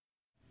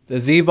The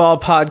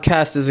Z-Ball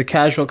podcast is a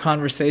casual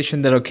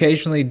conversation that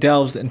occasionally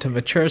delves into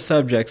mature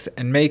subjects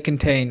and may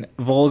contain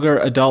vulgar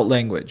adult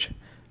language.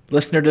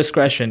 Listener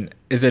discretion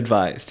is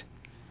advised.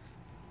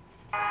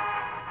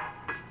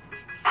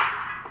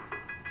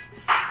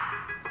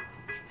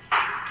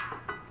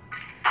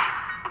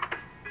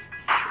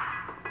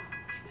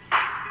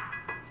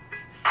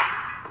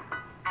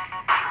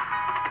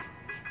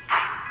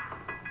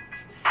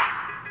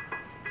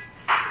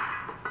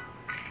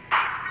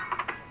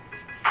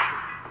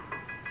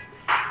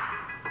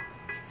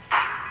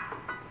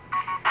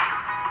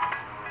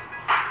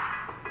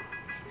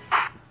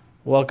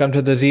 Welcome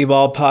to the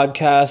Z-Ball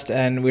podcast,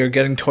 and we're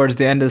getting towards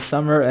the end of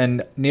summer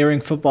and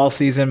nearing football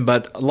season,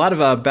 but a lot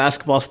of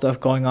basketball stuff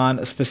going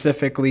on,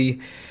 specifically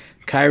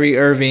Kyrie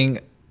Irving,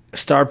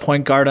 star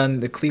point guard on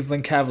the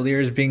Cleveland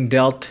Cavaliers, being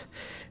dealt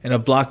in a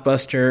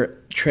blockbuster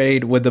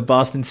trade with the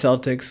Boston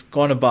Celtics,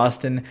 going to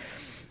Boston.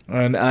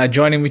 And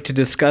joining me to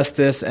discuss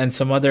this and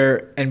some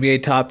other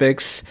NBA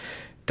topics,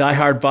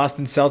 diehard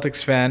Boston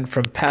Celtics fan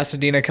from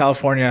Pasadena,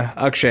 California,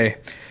 Akshay.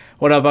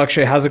 What up,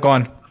 Akshay? How's it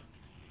going?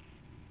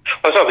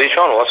 What's up,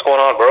 Sean? What's going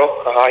on,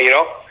 bro?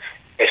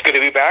 It's good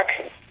to be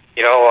back.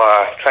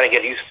 Trying to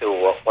get used to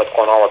what's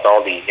going on with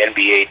all the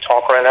NBA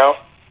talk right now.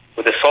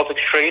 With the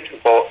Celtics trade,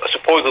 well,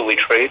 supposedly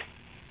trade,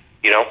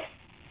 and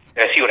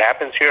see what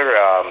happens here.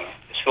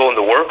 It's still in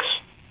the works.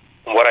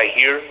 From what I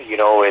hear,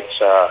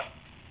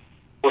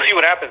 we'll see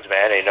what happens,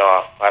 man.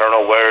 I don't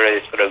know where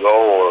it's going to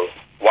go or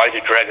why is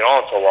it dragging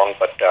on so long,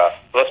 but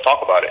let's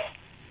talk about it.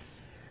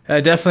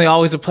 Definitely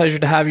always a pleasure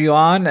to have you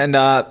on. And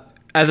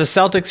as a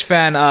Celtics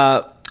fan,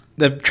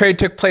 the trade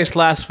took place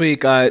last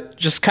week.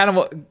 Just kind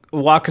of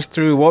walk us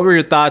through, what were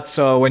your thoughts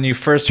when you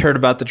first heard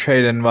about the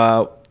trade, and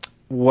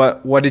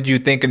what did you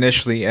think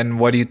initially, and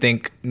what do you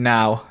think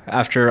now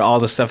after all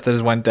the stuff that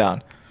has went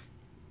down?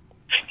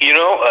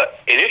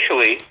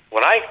 Initially,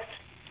 when I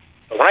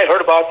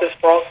heard about this,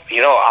 bro,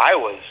 I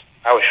was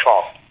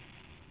shocked.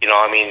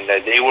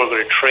 They were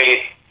going to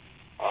trade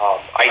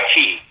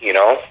Isaiah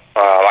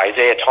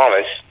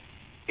Thomas,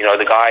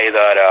 the guy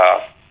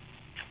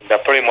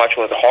that pretty much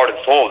was the heart and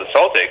soul of the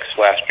Celtics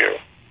last year,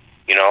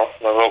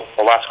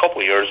 the last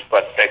couple of years,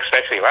 but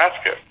especially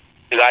last year.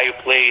 The guy who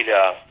played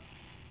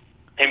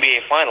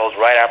NBA Finals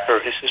right after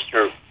his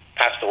sister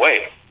passed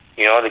away.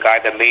 The guy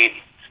that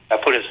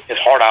put his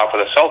heart out for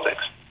the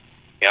Celtics.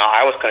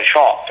 I was kind of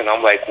shocked, and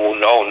I'm like, well,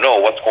 no,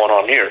 what's going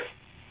on here?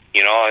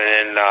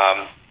 And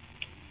then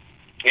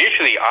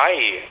initially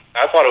I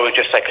thought it was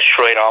just like a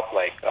straight up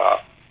like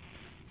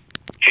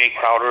Jay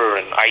Crowder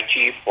and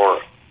IG for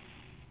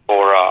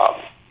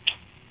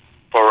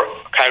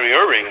Kyrie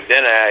Irving.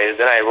 Then I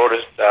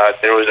noticed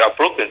there was a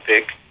Brooklyn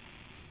pick,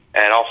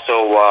 and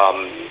also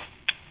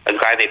a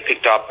guy they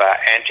picked up,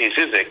 Ante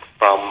Zizic,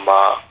 from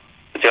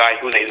the guy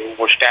who they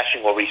were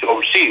stashing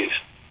overseas.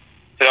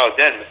 So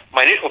then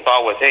my initial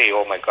thought was, hey,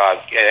 oh my God,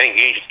 I think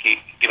Ainge is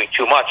giving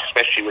too much,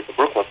 especially with the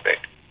Brooklyn pick.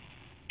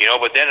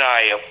 But then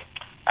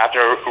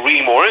after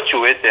reading more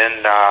into it,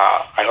 then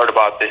I heard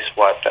about this,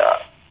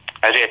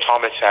 Isaiah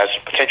Thomas has a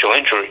potential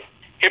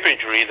hip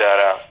injury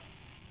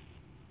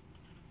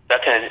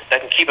that can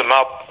keep him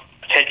out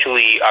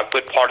potentially a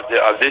good part of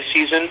this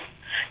season,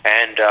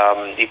 and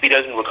if he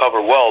doesn't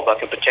recover well, that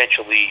can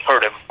potentially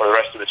hurt him for the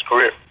rest of his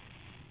career.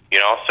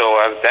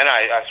 So then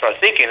I started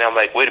thinking, I'm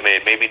like, wait a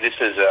minute, maybe this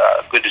is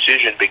a good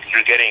decision because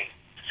you're getting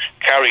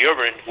Kyrie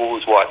Irving,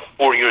 who's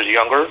 4 years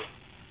younger,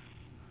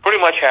 pretty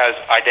much has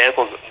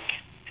identical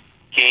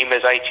game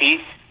as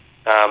IT.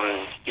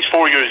 He's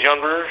 4 years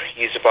younger.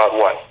 He's about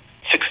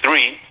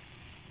 6'3",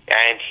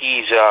 and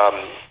he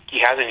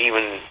hasn't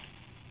even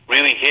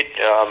really hit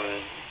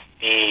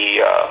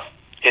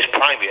his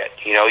prime yet.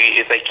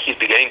 It's like he's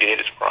beginning to hit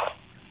his prime.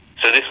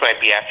 So this might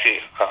be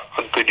actually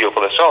a good deal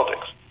for the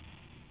Celtics.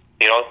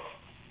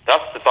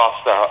 That's the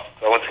thoughts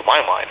that went through my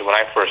mind when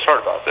I first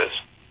heard about this.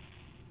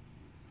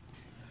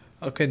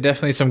 Okay,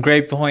 definitely some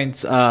great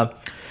points.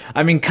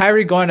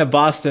 Kyrie going to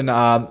Boston,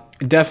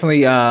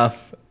 definitely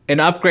an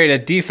upgrade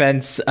at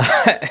defense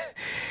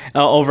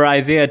over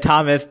Isaiah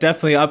Thomas.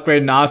 Definitely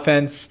upgrade in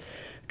offense.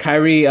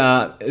 Kyrie,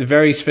 a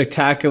very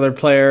spectacular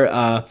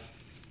player.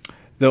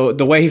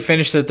 The way he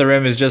finished at the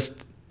rim is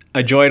just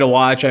a joy to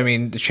watch.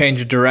 The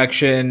change of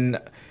direction,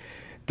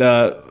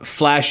 the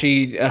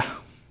flashy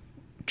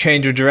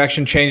change of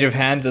direction, change of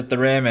hands at the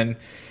rim, and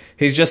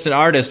he's just an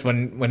artist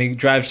when he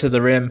drives to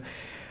the rim.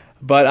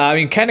 But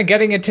kind of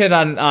getting into it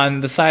on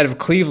the side of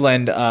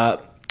Cleveland,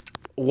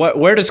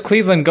 where does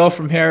Cleveland go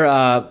from here?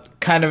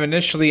 Kind of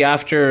initially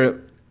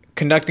after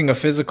conducting a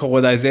physical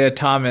with Isaiah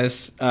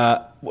Thomas,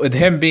 with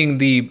him being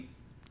the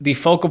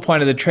focal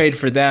point of the trade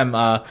for them,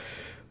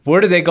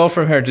 where do they go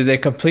from here? Do they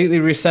completely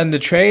rescind the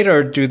trade,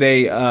 or do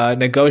they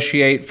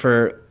negotiate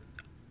for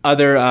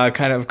other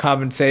kind of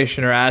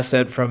compensation or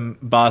asset from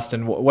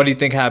Boston? What do you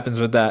think happens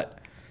with that?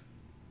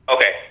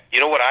 Okay, you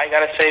know what I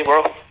gotta say,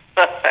 bro?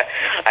 I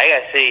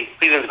gotta say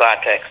Cleveland's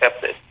got to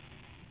accept it,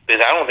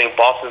 because I don't think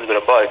Boston's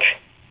gonna budge.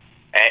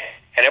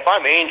 And if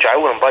I'm Ainge, I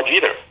wouldn't budge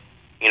either.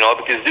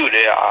 Because dude,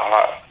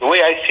 the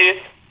way I see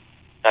it,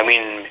 I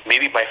mean,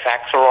 maybe my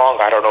facts are wrong.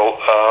 I don't know.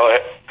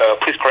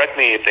 Please correct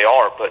me if they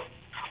are. But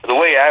the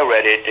way I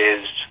read it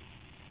is,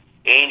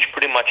 Ainge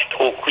pretty much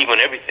told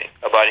Cleveland everything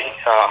about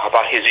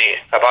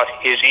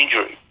his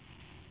injury.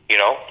 You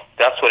know,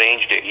 that's what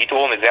Ainge did. He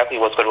told him exactly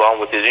what's going on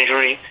with his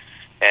injury.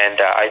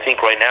 And I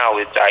think right now,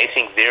 I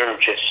think their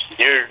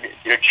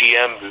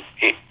GM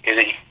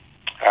is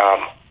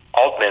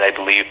Altman, I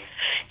believe.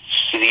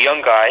 He's a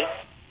young guy,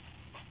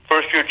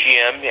 first-year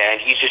GM,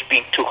 and he's just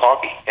being too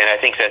cocky. And I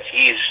think that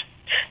his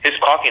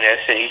cockiness,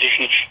 and he's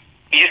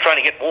just trying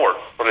to get more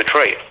from the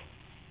trade.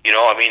 You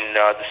know, I mean,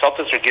 the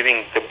Celtics are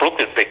giving the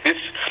Brooklyn pick.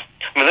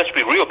 Let's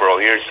be real, bro.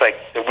 Here, it's like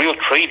the real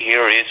trade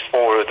here is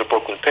for the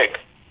Brooklyn pick.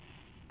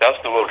 That's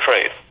the real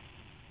trade.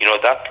 You know,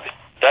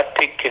 that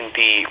pick can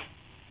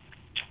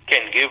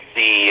give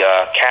the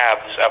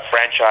Cavs a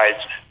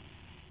franchise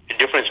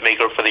difference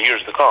maker for the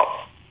years to come.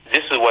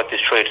 This is what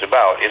this trade is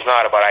about. It's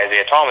not about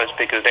Isaiah Thomas,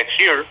 because next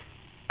year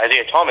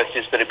Isaiah Thomas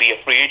is going to be a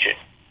free agent.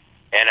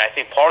 And I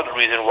think part of the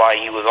reason why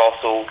he was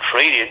also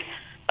traded,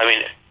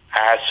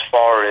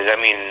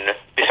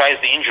 besides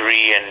the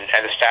injury and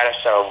the status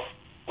of,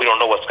 we don't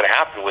know what's going to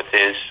happen with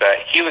his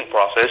healing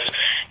process,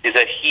 is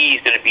that he's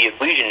going to be a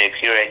free agent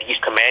next year, and he's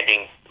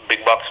commanding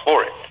big bucks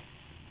for it.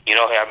 You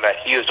know,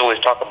 he was always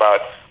talking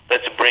about,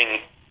 let's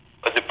bring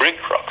the brick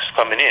trucks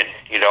coming in.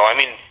 You know, I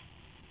mean,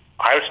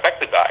 I respect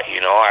the guy.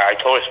 You know, I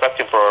totally respect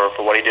him for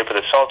what he did for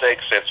the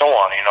Celtics and so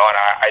on. You know, and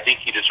I think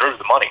he deserves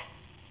the money.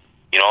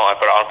 You know,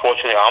 but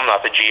unfortunately, I'm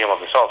not the GM of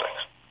the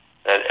Celtics.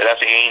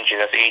 That's Ainge, and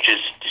that's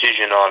Ainge's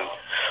decision on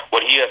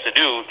what he has to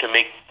do to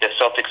make the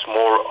Celtics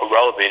more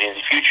relevant in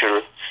the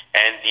future,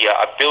 and the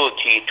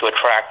ability to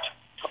attract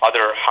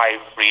other high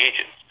free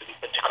agents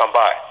to come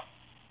by.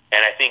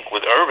 And I think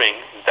with Irving,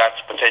 that's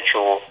a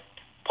potential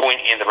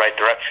point in the right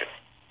direction.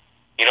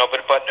 You know,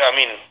 but I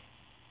mean,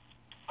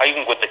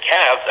 even with the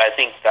Cavs, I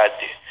think that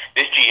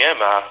this GM,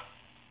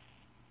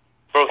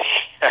 bro,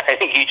 I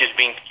think he's just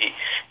being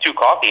too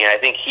cocky, and I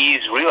think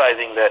he's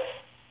realizing that,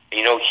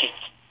 you know,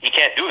 he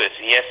can't do this.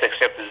 He has to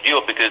accept this deal,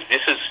 because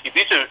this is, if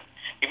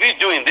he's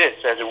doing this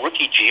as a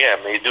rookie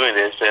GM, he's doing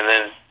this, and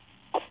then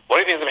what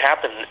do you think is going to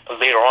happen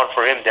later on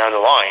for him down the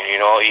line? You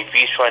know, if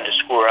he's trying to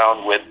screw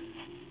around with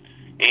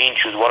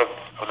Ainge, who's one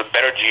of the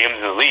better GMs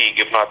in the league,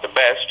 if not the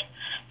best,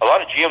 a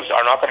lot of GMs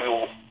are not going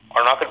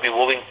to be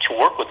willing to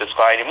work with this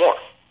guy anymore.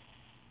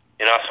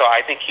 You know, so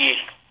I think he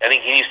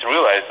needs to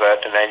realize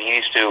that, and then he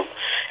needs to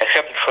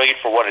accept the trade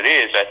for what it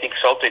is. I think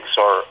Celtics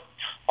are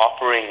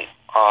offering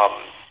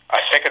a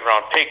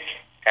second-round pick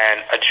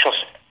and additional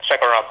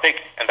second-round pick,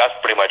 and that's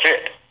pretty much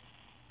it.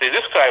 So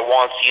this guy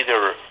wants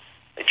either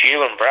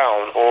Jaylen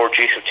Brown or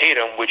Jason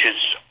Tatum, which is,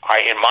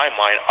 in my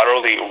mind,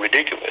 utterly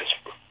ridiculous.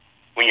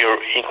 When you're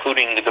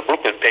including the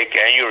Brooklyn pick,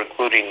 and you're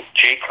including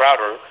Jay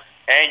Crowder,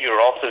 and you're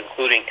also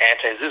including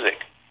Ante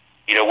Zizic,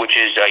 you know, which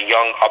is a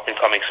young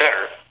up-and-coming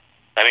center.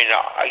 I mean,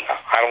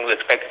 I don't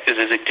expect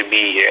Zizic to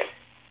be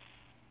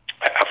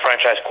a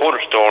franchise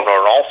cornerstone or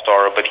an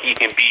all-star, but he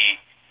can be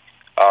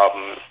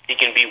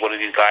one of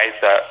these guys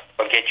that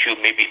will get you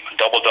maybe a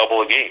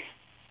double-double a game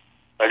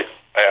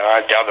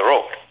down the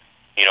road.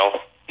 You know,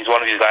 he's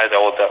one of these guys that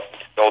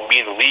will be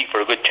in the league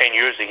for a good 10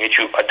 years and get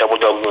you a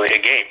double-double a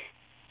game.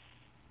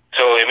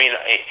 So, I mean,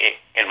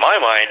 in my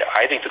mind,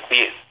 I think the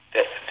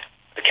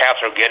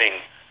Cavs are getting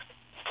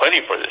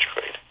plenty for this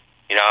trade.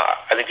 You know,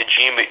 I think the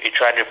GM is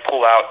trying to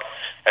pull out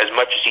as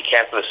much as he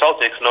can for the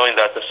Celtics, knowing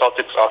that the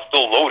Celtics are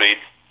still loaded.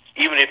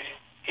 Even if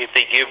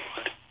they give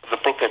the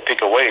Brooklyn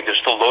pick away, they're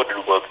still loaded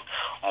with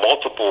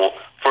multiple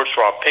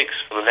first-round picks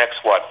for the next,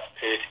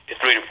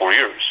 3 to 4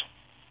 years.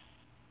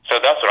 So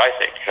that's what I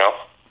think, you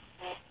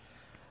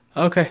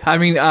know? Okay. I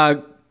mean,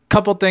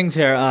 couple things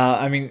here.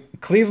 I mean,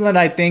 Cleveland,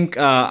 I think,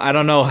 I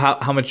don't know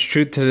how much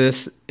truth to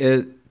this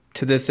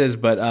is,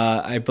 but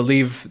I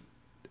believe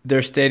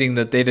they're stating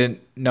that they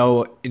didn't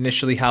know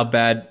initially how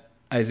bad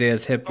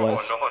Isaiah's hip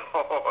was. No.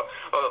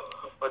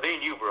 They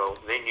knew, bro.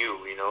 They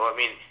knew, you know. I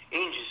mean,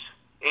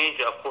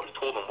 Ainge, of course,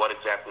 told them what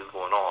exactly was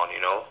going on,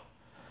 you know.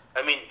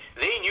 I mean,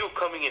 they knew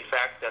coming in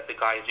fact that the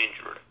guy is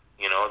injured,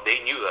 you know. They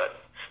knew that.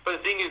 But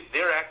the thing is,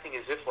 they're acting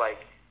as if, like,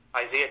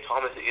 Isaiah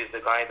Thomas is the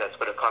guy that's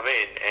going to come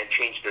in and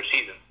change their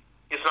season.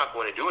 It's not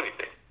going to do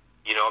anything,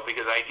 you know,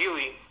 because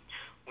ideally,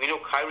 we know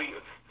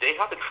they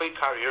have to trade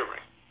Kyrie Irving.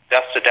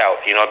 That's the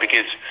doubt, you know,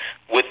 because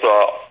with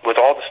all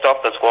the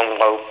stuff that's going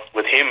on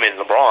with him and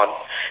LeBron,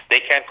 they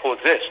can't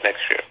coexist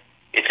next year.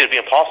 It's going to be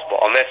impossible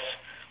unless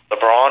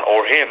LeBron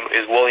or him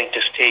is willing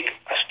to take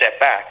a step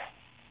back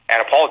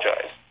and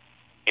apologize,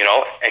 you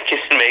know, and kiss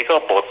and make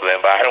up, both of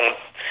them. But I don't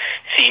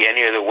see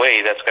any other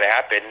way that's going to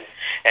happen.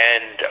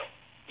 And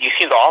you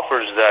see the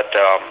offers that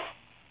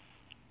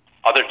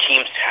other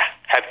teams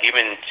have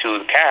given to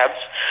the Cavs.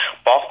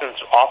 Boston's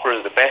offer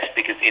is the best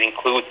because it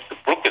includes the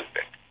Brooklyn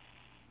pick.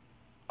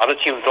 Other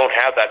teams don't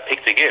have that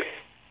pick to give.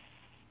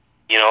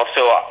 You know,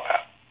 so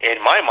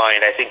in my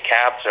mind, I think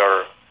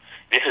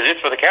this is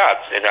it for the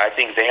Cavs, and I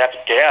think they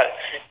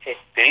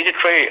need to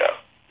trade.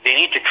 They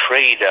need to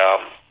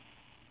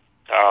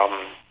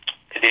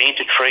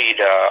trade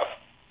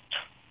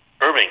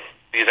Irving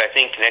because I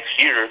think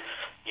next year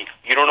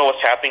you don't know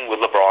what's happening with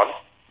LeBron.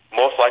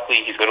 Most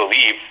likely he's going to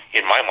leave,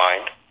 in my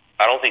mind.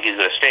 I don't think he's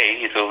going to stay.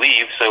 He's going to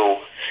leave.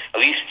 So at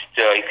least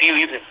if he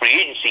leaves in free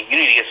agency, you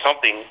need to get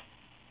something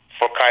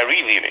for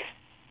Kyrie leaving.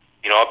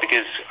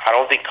 Because I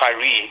don't think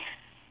Kyrie,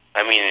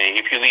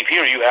 if you leave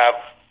here, you have,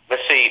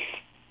 let's say,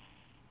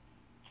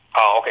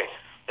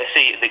 let's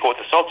say they go with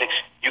the Celtics,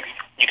 you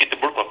get the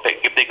Brooklyn pick.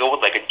 If they go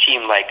with like a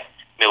team like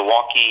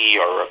Milwaukee,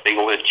 or if they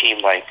go with a team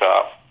like,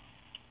 I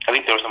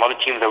think there were some other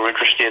teams that were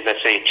interested.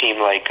 Let's say a team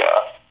like,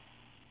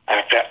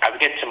 I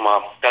forget some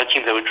other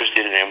teams that were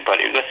interested in him. But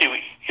let's say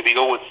if you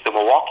go with the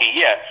Milwaukee,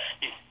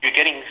 you're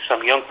getting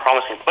some young,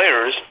 promising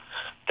players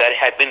that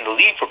had been in the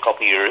league for a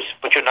couple of years,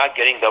 but you're not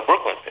getting the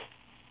Brooklyn pick.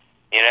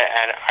 And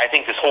I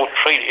think this whole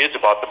trade is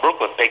about the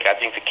Brooklyn pick. I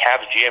think the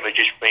Cavs GM is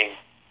just being,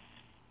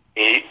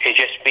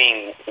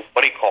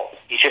 what do you call it?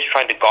 He's just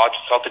trying to gauge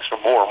the Celtics for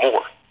more and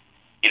more.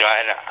 And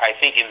I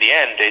think in the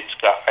end,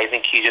 I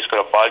think he's just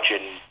going to budge,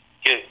 and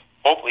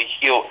hopefully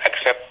he'll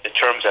accept the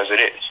terms as it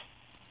is.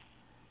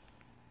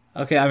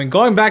 Okay,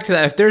 going back to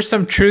that, if there's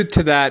some truth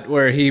to that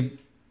where he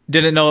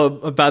didn't know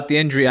about the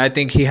injury, I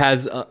think he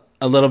has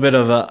a little bit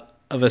of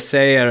a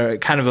say or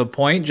kind of a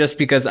point, just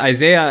because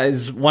Isaiah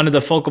is one of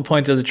the focal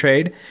points of the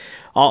trade,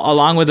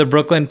 along with the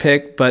Brooklyn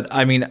pick. But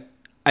I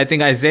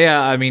think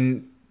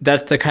Isaiah,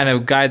 that's the kind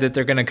of guy that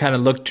they're going to kind of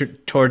look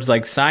towards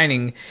like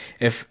signing,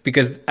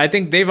 because I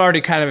think they've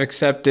already kind of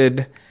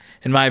accepted,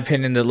 in my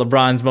opinion, that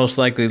LeBron's most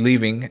likely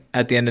leaving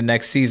at the end of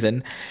next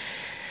season.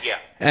 Yeah.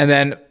 And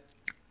then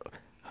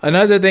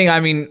another thing,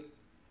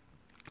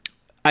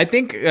 I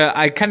think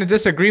I kind of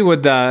disagree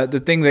with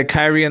the thing that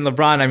Kyrie and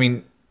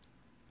LeBron,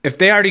 if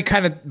they already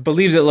kind of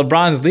believe that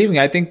LeBron's leaving,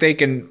 I think they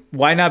can,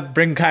 why not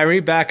bring Kyrie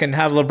back and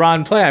have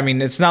LeBron play?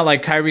 It's not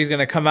like Kyrie's going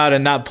to come out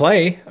and not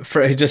play,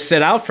 just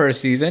sit out for a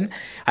season.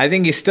 I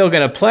think he's still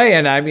going to play,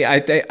 and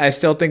I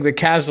still think the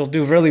Cavs will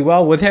do really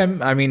well with him.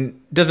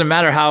 Doesn't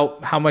matter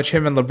how much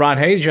him and LeBron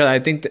hate each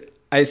other.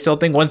 I still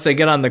think once they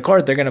get on the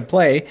court, they're going to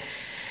play.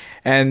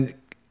 And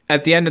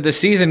at the end of the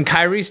season,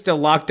 Kyrie's still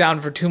locked down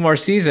for 2 more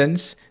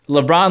seasons.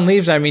 LeBron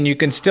leaves, you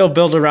can still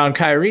build around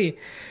Kyrie.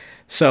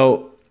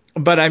 So,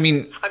 but I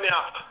agree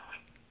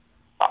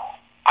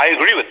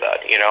with that.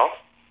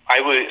 I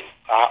would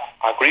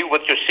agree with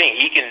what you're saying.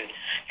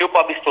 He'll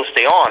probably still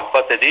stay on,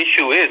 but the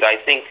issue is, I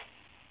think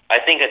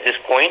at this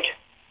point,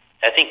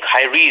 I think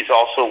Kyrie is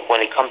also,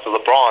 when it comes to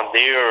LeBron,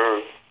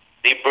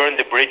 they burned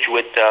the bridge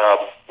with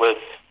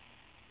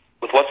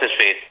what's his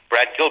face,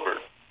 Brad Gilbert,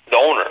 the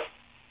owner.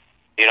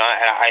 And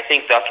I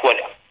think that's what,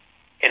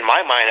 in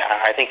my mind,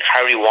 I think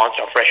Kyrie wants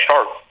a fresh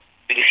start,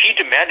 because he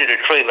demanded a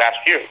trade last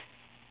year.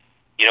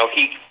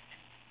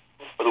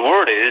 The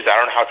word is, I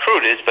don't know how true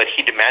it is, but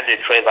he demanded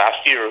a trade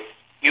last year,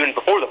 even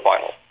before the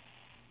final.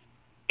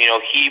 He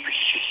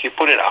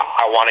put in,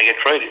 I want to get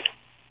traded.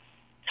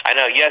 I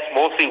know, yes,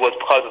 mostly was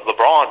because of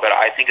LeBron, but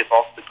I think it's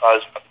also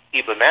because of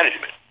Cleveland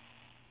management,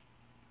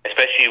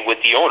 especially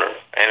with the owner.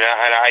 And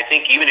I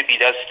think even if he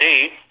does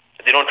stay,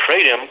 if they don't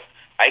trade him,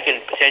 I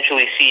can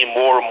potentially see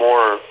more and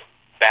more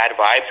bad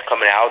vibes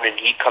coming out, and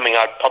he coming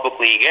out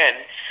publicly again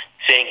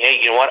saying, hey,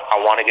 you know what, I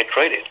want to get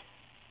traded.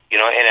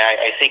 And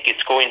I think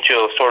it's going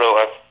to sort of,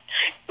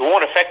 it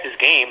won't affect his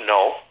game,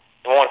 no.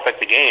 It won't affect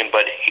the game,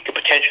 but it could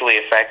potentially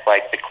affect,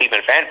 like, the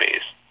Cleveland fan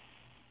base.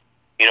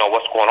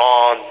 What's going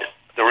on,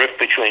 the rift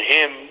between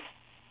him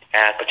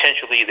and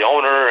potentially the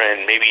owner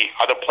and maybe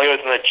other players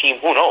on the team,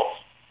 who knows?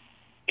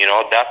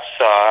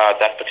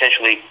 That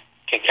potentially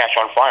can catch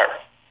on fire.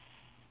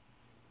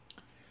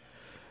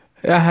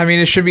 Yeah,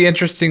 it should be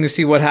interesting to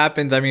see what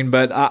happens.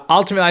 But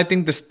ultimately, I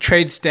think this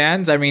trade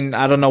stands. I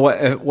don't know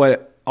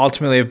what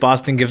ultimately, if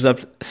Boston gives up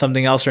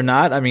something else or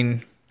not.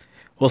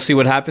 We'll see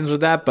what happens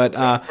with that. But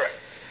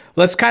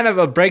let's kind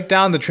of break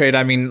down the trade.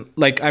 How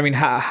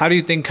do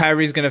you think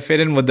Kyrie's going to fit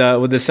in with the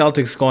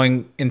Celtics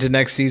going into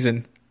next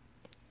season?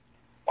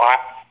 Well,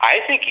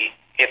 I think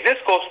if this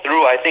goes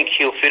through, I think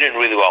he'll fit in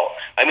really well.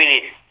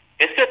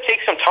 It's going to take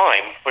some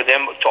time for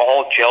them to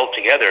all gel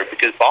together,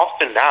 because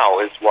Boston now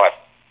is what?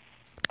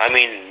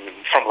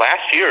 From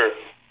last year,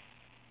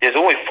 there's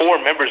only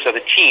 4 members of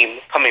the team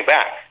coming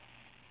back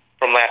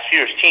from last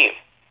year's team.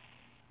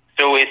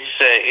 So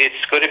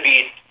it's going to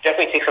be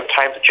definitely take some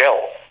time to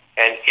gel.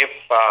 And it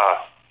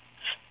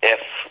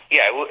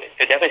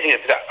definitely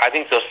takes. I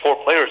think those 4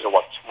 players are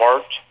what?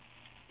 Smart,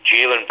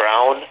 Jaylen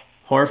Brown,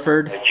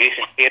 Horford,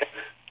 Jason Tatum.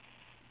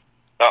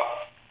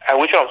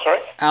 Which one? I'm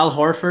sorry. Al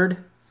Horford.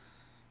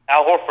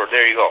 Al Horford.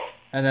 There you go.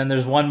 And then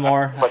there's one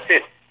more. That's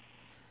it.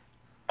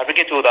 I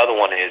forget who the other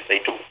one is. They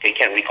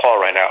can't recall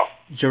right now.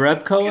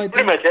 Jerebko, I think.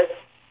 Pretty much it.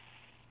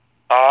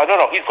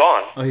 No, he's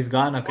gone. Oh, he's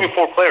gone? Okay. Only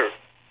 4 players.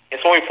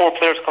 It's only 4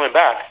 players coming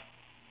back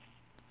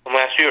from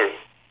last year.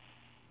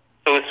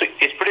 So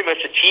it's pretty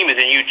much the team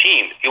is a new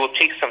team. It will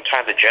take some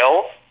time to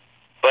gel.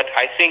 But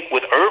I think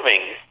with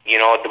Irving,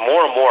 the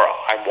more and more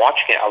I'm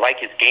watching it, I like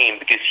his game,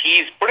 because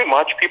he's pretty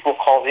much, people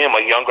call him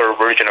a younger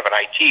version of an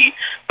IT,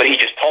 but he's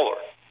just taller.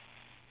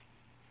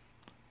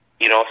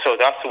 So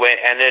that's the way.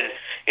 And then,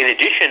 in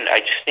addition, I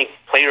just think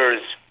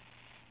players,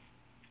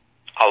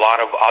 a lot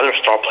of other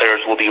star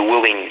players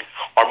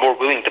are more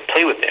willing to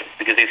play with him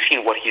because they've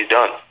seen what he's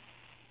done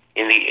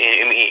in the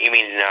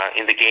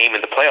game,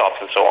 in the playoffs,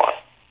 and so on.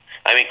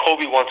 I mean,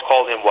 Kobe once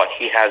called him what?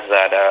 He has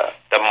that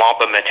the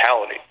Mamba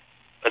mentality,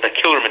 the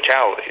killer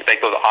mentality,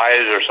 like those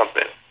eyes or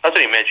something. That's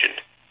what he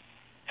mentioned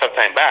some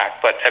time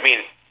back. But I mean,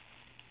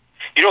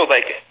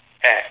 like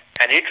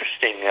an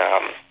interesting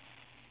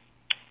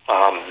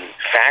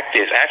fact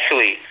is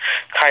actually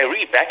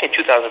Kyrie, back in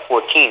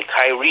 2014,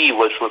 Kyrie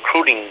was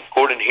recruiting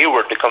Gordon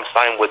Hayward to come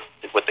sign with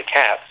the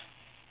Cavs.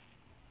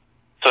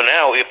 So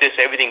now, if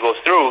everything goes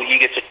through, he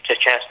gets a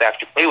chance to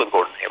actually play with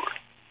Gordon Hayward.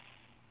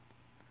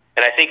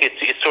 And I think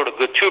it's sort of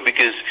good too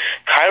because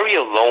Kyrie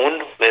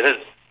alone,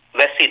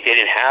 let's say they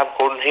didn't have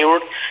Gordon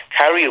Hayward,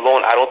 Kyrie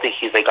alone, I don't think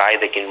he's the guy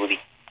that can really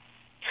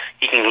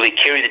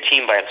carry the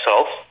team by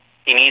himself.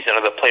 He needs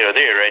another player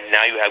there, and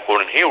now you have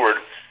Gordon Hayward,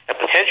 and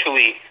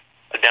potentially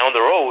down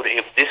the road,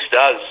 if this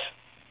does,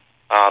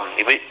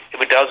 if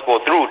it does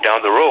go through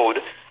down the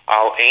road,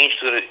 Ainge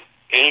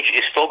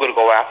is still going to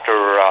go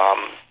after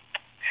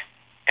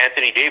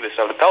Anthony Davis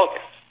of the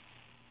Pelicans.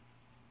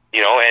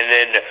 And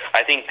then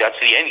I think that's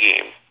the end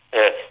game.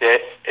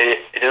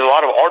 There's a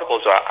lot of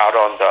articles out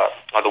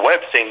on the web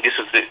saying this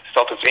is the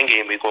Celtics end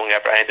game is going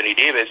after Anthony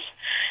Davis,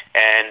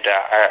 and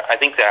I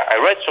think that I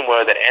read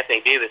somewhere that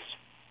Anthony Davis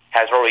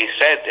has already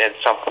said at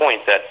some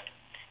point that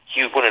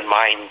he wouldn't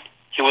mind.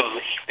 He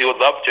would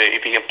love to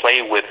if he can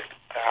play with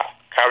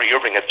Kyrie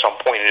Irving at some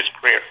point in his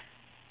career.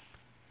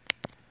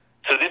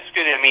 So this is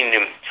good. I mean,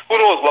 who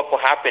knows what will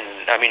happen?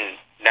 I mean,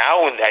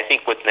 now, and I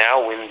think in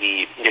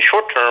the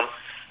short term,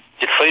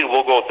 the trade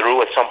will go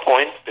through at some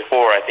point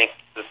before I think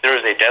the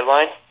Thursday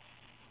deadline.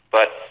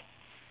 But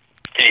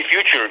in the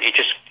future, it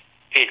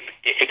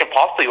can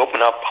possibly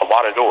open up a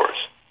lot of doors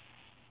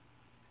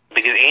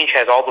because Ainge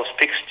has all those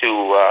picks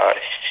still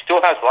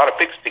has a lot of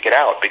picks to get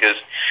out. Because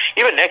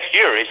even next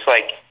year, it's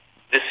like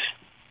this.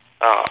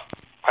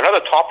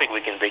 Another topic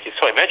we can make.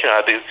 So I mentioned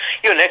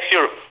because next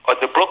year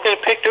the Brooklyn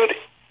pick, dude,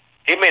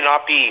 it may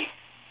not be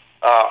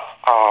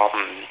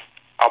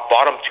a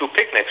bottom 2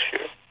 pick next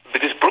year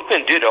because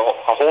Brooklyn did a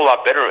whole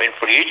lot better in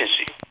free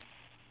agency.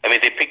 I mean,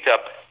 they picked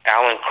up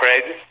Alan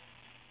Crabb.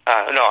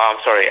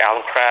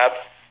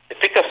 They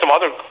picked up some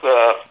other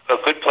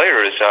good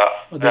players.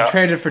 They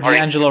traded for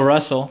D'Angelo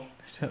Russell.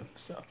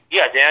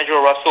 Yeah,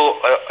 D'Angelo Russell,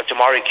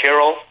 Jamari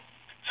Carroll.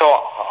 So,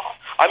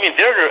 I mean,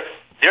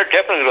 they're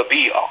definitely going to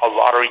be a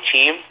lottery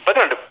team, but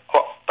I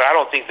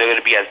don't think they're going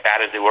to be as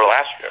bad as they were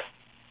last year.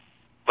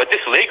 But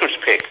this Lakers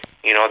pick,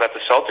 that the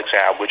Celtics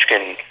have, which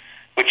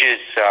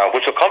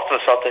will come from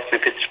the Celtics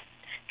if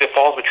it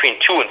falls between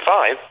 2 and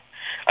 5.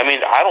 I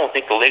mean, I don't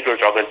think the Lakers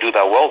are going to do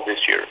that well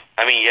this year.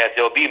 I mean, yeah,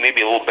 they'll be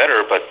maybe a little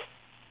better, but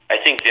I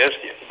think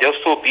they'll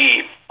still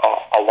be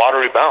a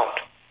lottery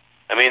bound.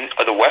 I mean,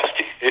 the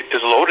West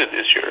is loaded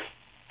this year.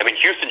 I mean,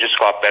 Houston just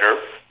got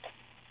better.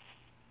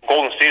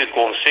 Golden State is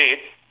Golden State.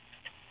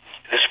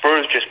 The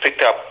Spurs just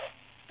picked up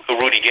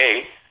Rudy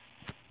Gay.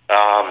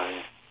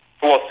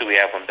 Who else do we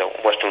have from the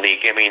Western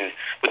League? I mean,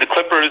 with the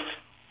Clippers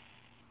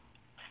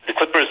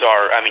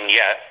are, I mean,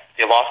 yeah,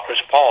 they lost Chris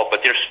Paul,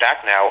 but they're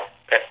stacked now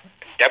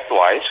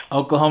depth-wise.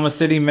 Oklahoma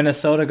City,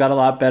 Minnesota got a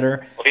lot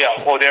better.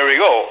 Yeah, well, there we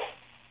go.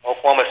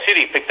 Oklahoma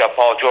City picked up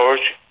Paul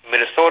George.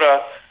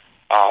 Minnesota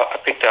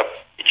picked up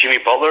Jimmy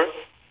Butler.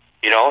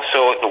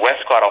 So the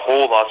West got a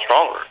whole lot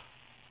stronger.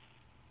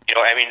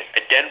 I mean,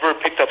 Denver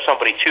picked up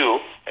somebody too.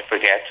 I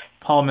forget.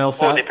 Paul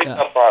Millsap. Oh, they picked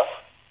up.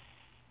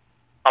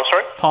 I'm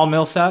sorry. Paul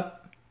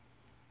Millsap.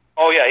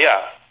 Oh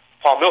yeah,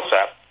 Paul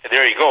Millsap.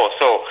 There you go.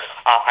 So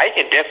I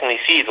can definitely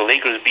see the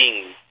Lakers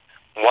being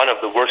one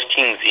of the worst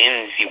teams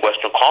in the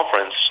Western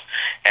Conference,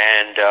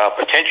 and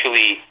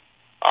potentially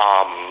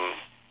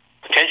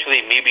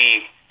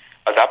maybe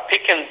that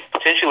pick can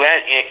potentially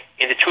land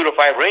in the 2 to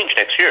 5 range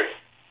next year.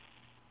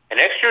 And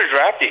next year's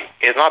draft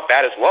is not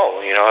bad as well.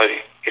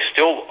 It's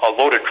still a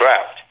loaded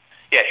draft.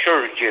 Yeah,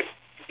 sure.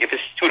 If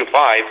it's 2 to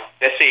 5,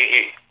 let's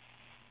say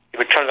if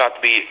it turns out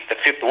to be the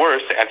 5th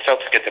worst and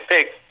Celtics get the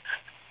pick,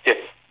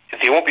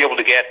 they won't be able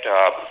to get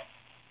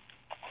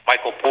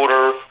Michael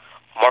Porter,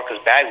 Marcus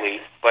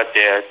Bagley, but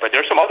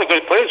there's some other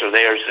good players.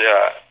 There's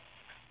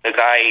the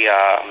guy,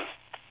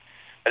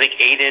 I think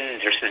Aiden.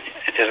 There's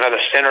another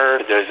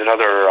center. There's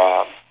another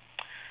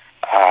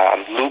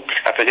Luke.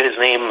 I forget his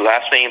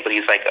last name, but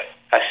he's like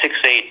a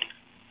 6'8"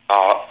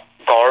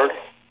 guard.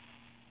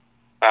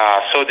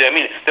 So I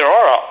mean, there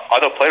are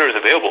other players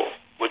available,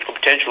 which could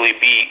potentially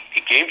be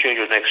game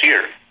changers next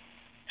year.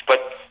 But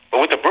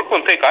with the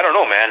Brooklyn pick, I don't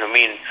know, man. I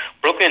mean,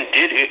 Brooklyn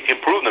did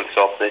improve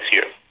themselves this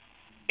year.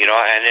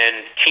 And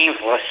then teams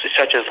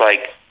such as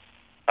like,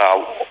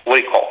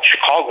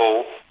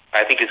 Chicago,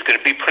 I think is going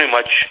to be pretty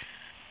much,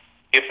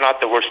 if not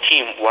the worst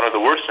team, one of the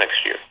worst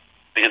next year.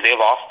 Because they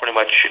lost pretty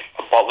much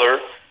Butler.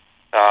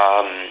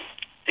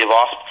 They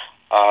lost,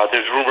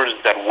 there's rumors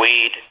that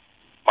Wade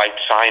might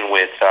sign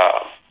with,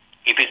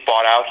 if he's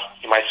bought out,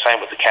 he might sign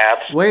with the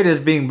Cavs. Wade is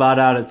being bought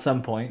out at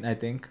some point, I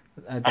think.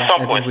 I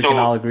think we can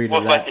all agree to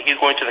that. Most likely he's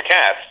going to the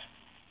Cavs.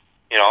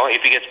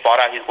 If he gets bought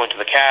out, he's going to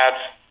the Cavs.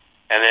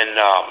 And then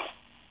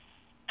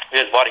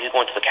He's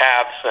going to the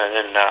Cavs, and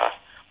then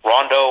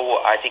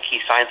Rondo, I think he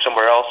signed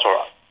somewhere else,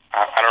 or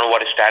I don't know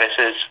what his status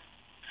is.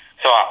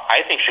 So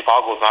I think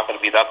Chicago is not going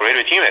to be that great of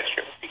a team next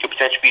year. It could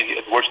potentially be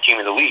the worst team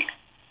in the league.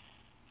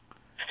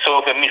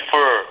 So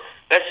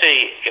let's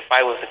say if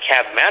I was the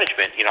Cavs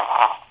management,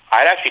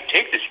 I'd actually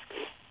take this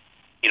trade.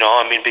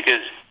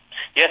 Because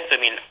yes, as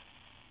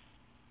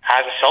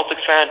a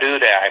Celtics fan,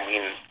 dude,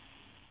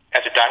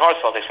 as a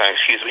diehard Celtics fan,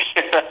 excuse me,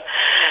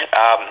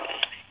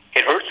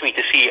 it hurts me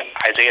to see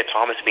Isaiah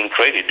Thomas being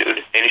traded,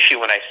 dude. Initially,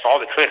 when I saw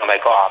the trade, I'm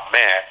like, oh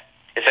man,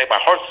 it's like my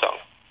heart sunk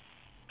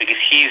because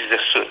he's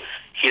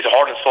the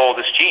heart and soul of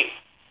this team,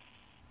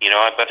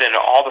 But then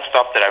all the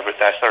stuff that I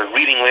started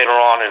reading later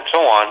on and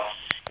so on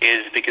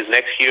is because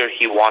next year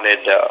he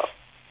wanted a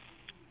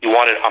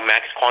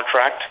max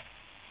contract.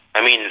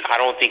 I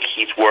don't think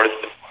he's worth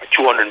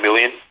 $200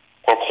 million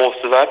or close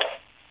to that,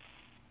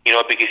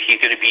 because he's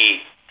going to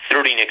be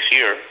 30 next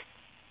year,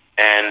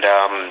 and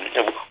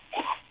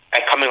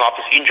coming off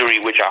this injury,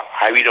 which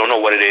I really don't know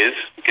what it is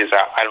because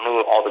I don't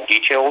know all the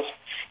details.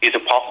 Is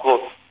it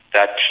possible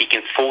that he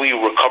can fully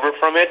recover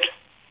from it?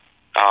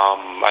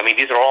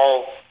 These are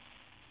all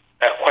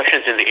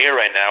questions in the air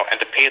right now, and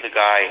to pay the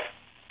guy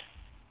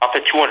up to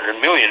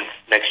 $200 million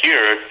next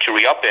year to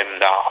re-up him,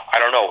 I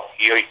don't know.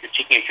 You're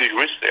taking a huge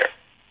risk there.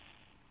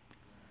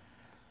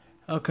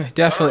 Okay,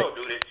 definitely. I don't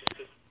know, dude. It's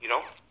just,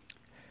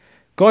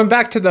 Going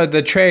back to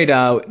the trade,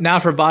 now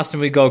for Boston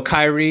we go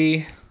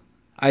Kyrie,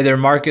 either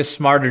Marcus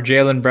Smart or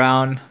Jaylen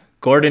Brown,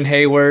 Gordon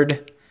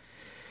Hayward,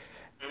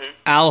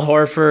 Al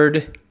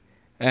Horford,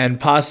 and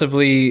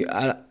possibly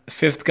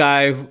fifth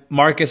guy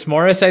Marcus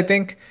Morris, I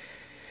think.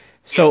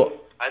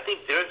 So I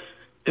think there's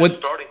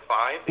starting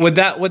five. Would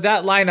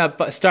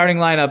that starting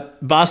lineup,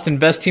 Boston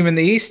best team in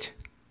the East?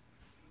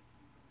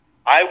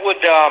 I would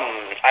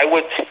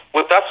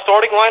with that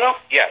starting lineup,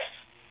 yes.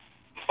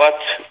 But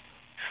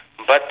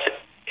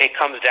it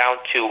comes down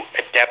to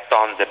a depth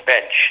on the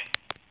bench.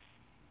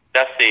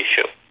 That's the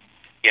issue.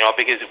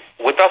 Because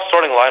with that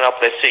starting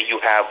lineup, let's say you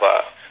have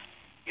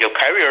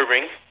Kyrie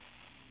Irving,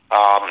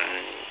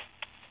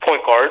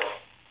 point guard,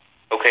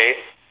 okay?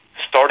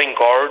 Starting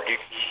guard,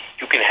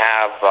 you can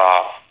have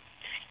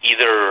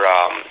either,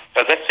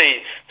 let's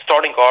say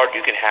starting guard,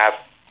 you can have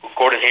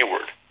Gordon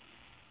Hayward,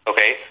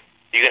 okay?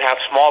 You can have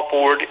small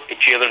forward,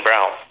 Jaylen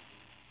Brown.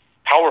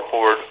 Power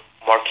forward,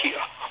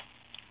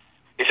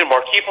 is it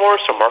Markieff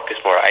Morris or Marcus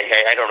Morris?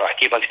 I don't know. I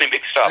keep on getting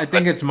mixed up. I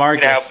think it's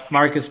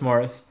Marcus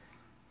Morris.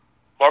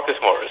 Marcus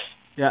Morris.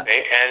 Yeah.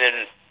 Okay? And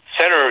then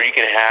center, you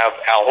can have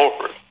Al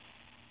Horford.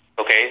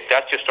 Okay?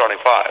 That's your starting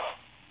five.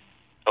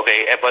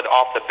 Okay? But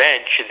off the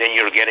bench, then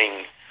you're going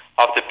to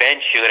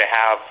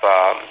have,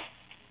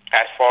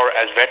 as far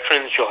as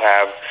veterans, you'll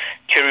have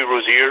Terry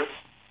Rozier.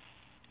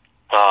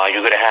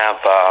 You're going to have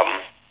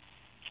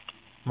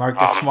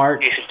Marcus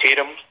Smart. Jason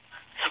Tatum.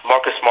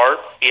 Marcus Smart,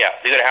 yeah,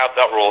 they're going to have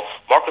that role.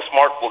 Marcus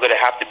Smart will going to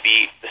have to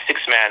be the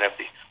sixth man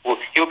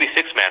he'll be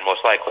sixth man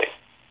most likely.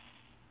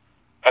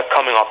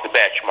 Coming off the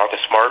bench, Marcus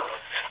Smart.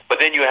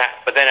 But then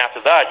after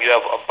that, you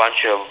have a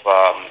bunch of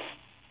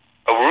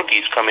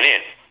rookies coming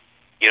in.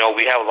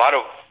 We have a lot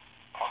of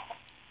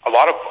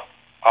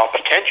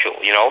potential.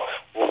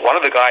 One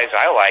of the guys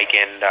I like,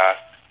 and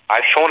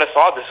I saw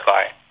this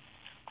guy.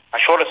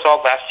 I saw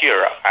last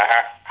year.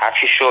 I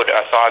actually saw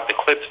the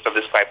clips of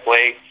this guy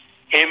play.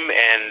 Him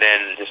and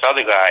then this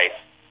other guy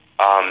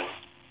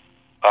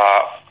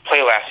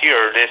play last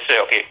year. They say,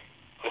 okay,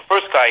 the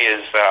first guy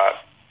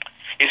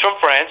he's from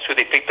France, who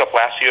they picked up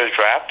last year's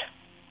draft.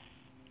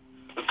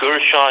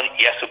 Gershon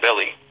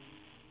Yasubeli.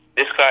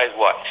 This guy is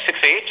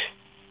 6'8",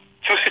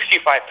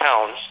 265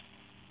 pounds,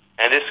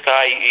 and this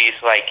guy is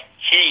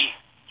he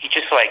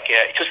just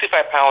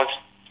 265 pounds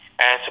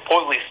and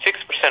supposedly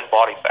 6%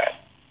 body fat.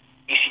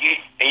 If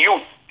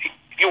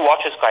you watch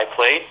this guy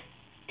play.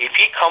 If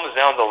he comes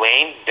down the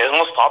lane, there's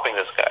no stopping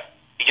this guy.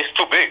 He's just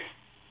too big.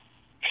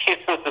 He'll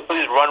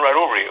just run right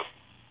over you.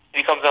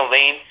 If he comes down the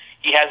lane,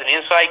 he has an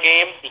inside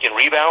game, he can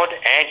rebound,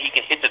 and he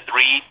can hit the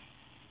three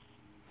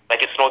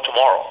like it's no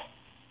tomorrow.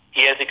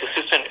 He has a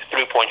consistent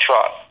three-point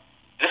shot.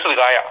 This is the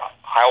guy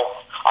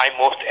I'm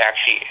most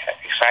actually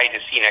excited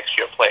to see next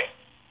year play.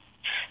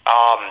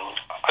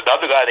 The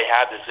other guy they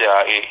have is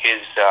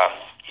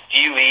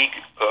D-League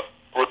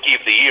Rookie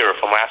of the Year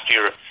from last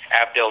year,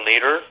 Abdel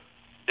Nader.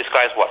 This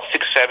guy's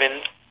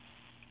 6'7",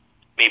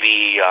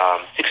 maybe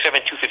 6'7",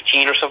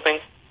 215 or something.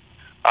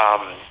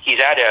 He's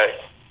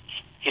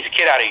a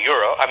kid out of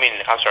Europe.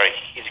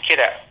 He's a kid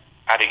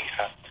out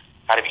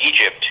of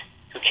Egypt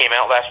who came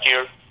out last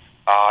year.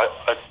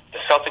 The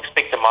Celtics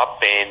picked him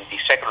up in the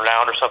second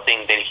round or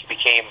something. Then they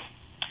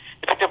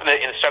picked him in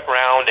the second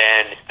round,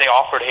 and they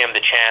offered him the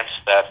chance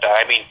that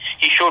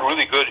he showed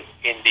really good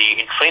in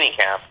training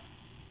camp,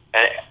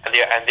 and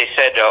they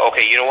said,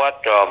 okay, you know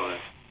what?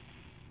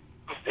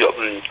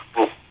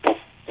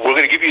 We're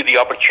going to give you the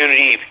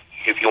opportunity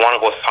if you want to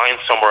go sign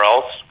somewhere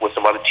else with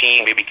some other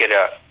team, maybe get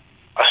a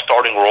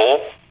starting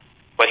role.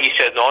 But he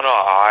said, no,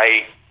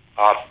 I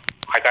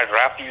got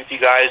drafted with you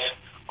guys.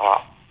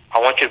 I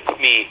want you to put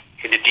me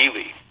in the D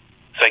League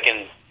so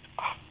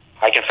I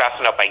I can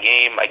fasten up my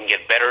game. I can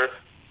get better,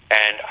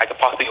 and I could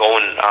possibly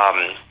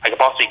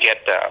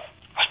get a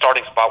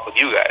starting spot with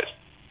you guys.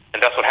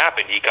 And that's what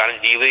happened. He got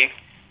in D-League.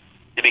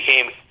 He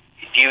became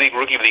D-League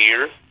Rookie of the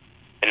Year,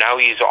 and now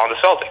he's on the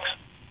Celtics.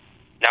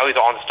 Now he's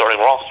on the starting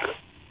roster.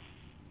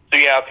 So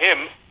you have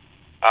him.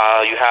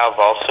 You have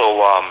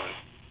also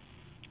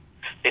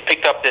they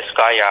picked up this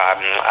guy.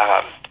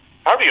 How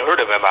have you heard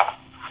of him?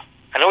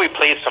 I know he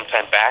played some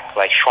time back,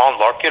 like Sean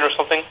Larkin or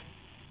something.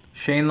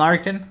 Shane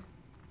Larkin?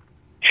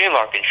 Shane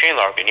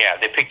Larkin, yeah.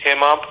 They picked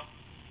him up.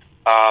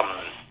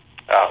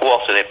 Who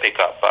else did they pick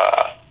up?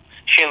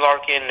 Shane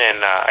Larkin,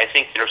 and I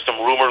think there's some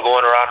rumor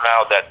going around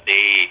now that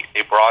they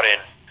brought in,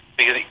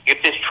 because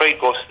if this trade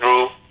goes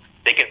through,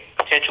 they can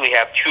potentially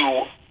have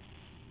 2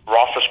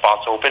 roster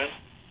spots open.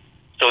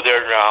 So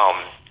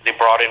they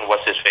brought in,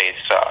 what's his face,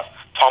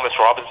 Thomas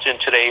Robinson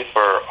today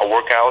for a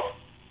workout.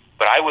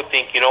 But I would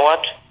think, you know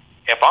what?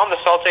 If I'm the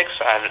Celtics,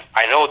 and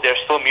I know there's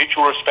still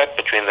mutual respect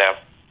between them,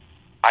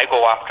 I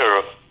go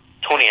after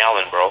Tony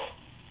Allen, bro.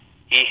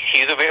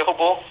 He's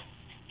available.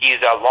 He's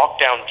a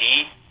lockdown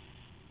D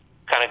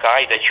kind of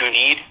guy that you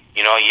need.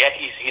 You know, yeah,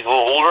 he's a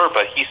little older,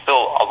 but he's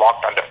still a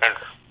lockdown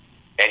defender,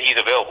 and he's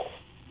available.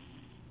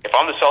 If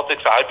I'm the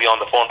Celtics, I'd be on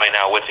the phone right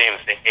now with him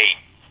and saying, hey,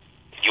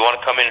 do you want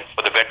to come in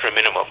for the veteran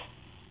minimum?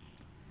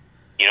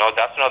 You know,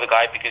 that's another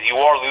guy, because you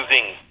are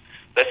losing.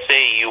 Let's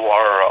say you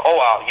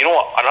are, you know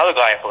what, another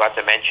guy I forgot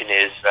to mention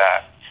is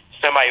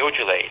Semi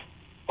Ojeleye,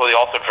 who they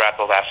also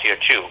drafted last year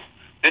too.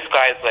 This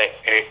guy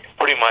is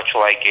pretty much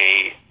like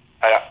a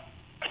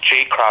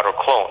Jay Crowder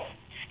clone.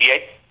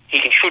 Yet he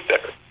can shoot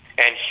better,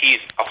 and he's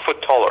a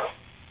foot taller.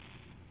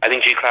 I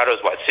think Jay Crowder is,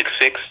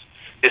 6'6".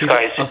 This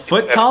guy is a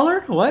foot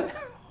taller? What?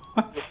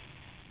 Oh,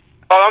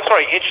 I'm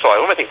sorry, inch taller.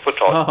 What am I thinking? Foot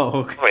taller. Oh,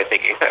 okay. What am I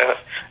thinking?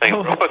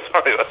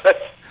 Sorry about that.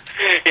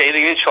 Yeah, he's an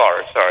inch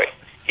taller. Sorry.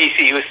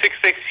 He was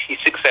 6'6". He's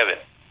 6'7".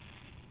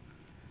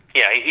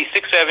 Yeah, he's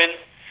 6'7".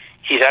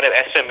 He's out of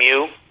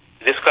SMU.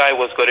 This guy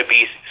was going to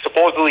be,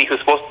 supposedly, he was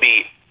supposed to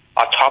be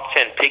a top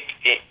 10 pick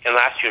in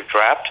last year's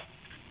draft,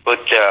 but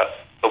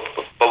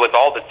with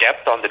all the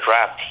depth on the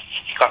draft,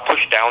 he got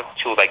pushed down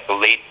to the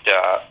late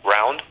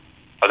round,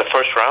 or the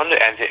first round,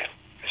 and the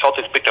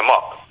Celtics picked him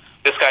up.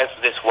 This guy's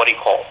what he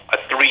call a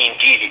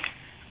 3-and-D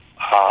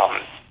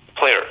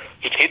player.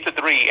 He can hit the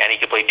 3 and he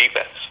can play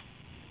defense.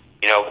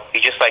 You know,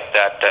 he's just like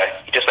that.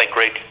 Just like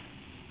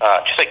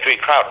Jay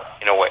Crowder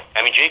in a way.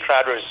 I mean, Jay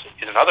Crowder is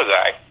another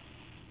guy,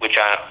 which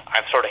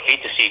I sort of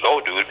hate to see go,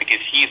 dude, because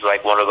he's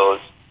like one of those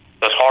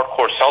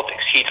hardcore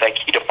Celtics. He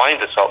defines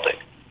the Celtic,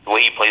 the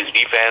way he plays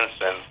defense,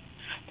 and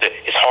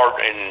it's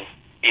hard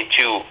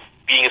into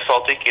being a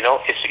Celtic. You know,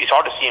 it's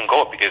hard to see him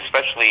go, because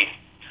especially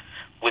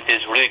with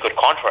his really good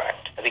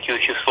contract, I think he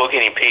was still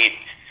getting paid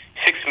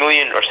 $6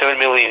 million or $7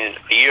 million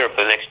a year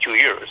for the next 2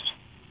 years.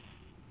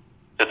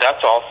 So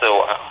that's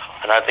also,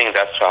 and I think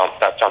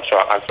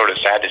I'm sort of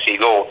sad to see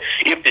go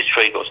if this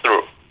trade goes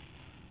through.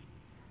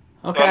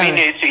 Okay. So, I mean,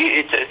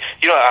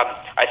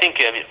 I think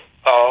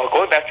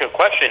going back to your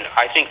question,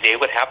 I think they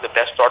would have the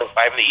best starting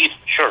 5 in the East,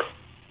 sure.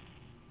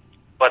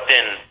 But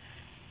then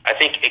I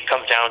think it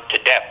comes down to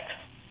depth.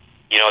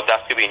 You know,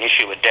 that's going to be an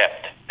issue with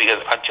depth,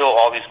 because until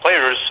all these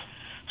players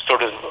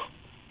sort of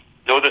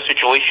know their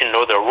situation,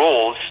 know their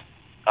roles,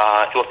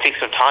 it will take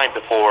some time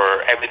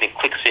before everything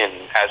clicks in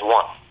as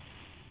one.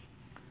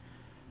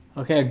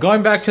 Okay,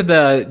 going back to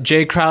the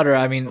Jay Crowder,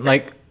 I mean,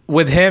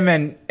 with him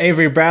and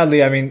Avery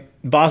Bradley, I mean,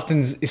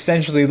 Boston's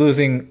essentially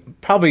losing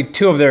probably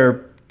 2 of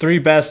their 3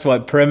 best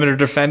perimeter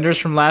defenders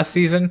from last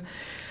season.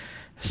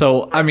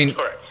 So I mean,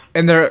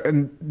 in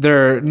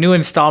their new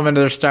installment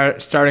of their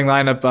starting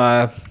lineup,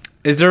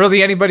 is there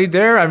really anybody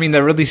there? I mean,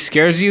 that really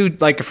scares you,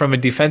 from a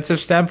defensive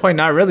standpoint?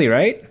 Not really,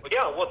 right?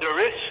 Yeah, well, there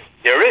is.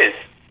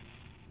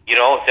 You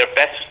know, their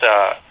best.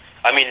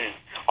 I mean,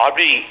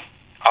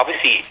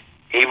 obviously,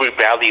 Avery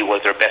Bradley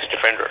was their best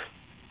defender.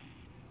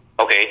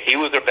 Okay, he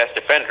was their best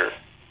defender,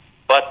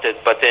 but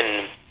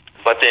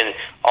then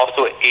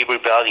also Avery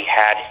Bradley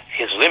had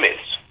his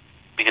limits,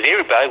 because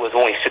Avery Bradley was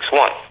only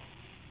 6'1".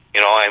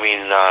 You know, I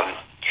mean,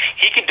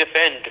 he can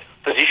defend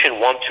position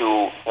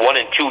 1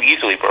 and 2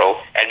 easily, bro,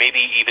 and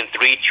maybe even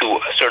 3 to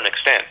a certain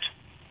extent.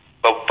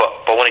 But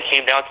when it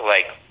came down to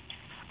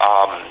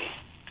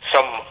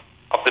some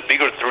of the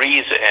bigger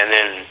threes and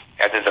then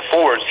the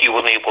fours, he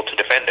wasn't able to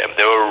defend them.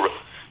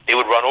 They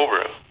would run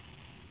over him.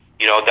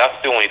 You know,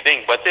 that's the only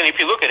thing. But then if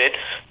you look at it,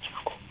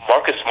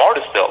 Marcus Smart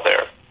is still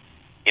there.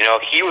 You know,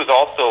 he was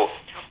also,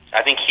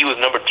 I think he was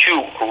number 2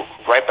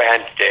 right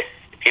behind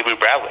Avery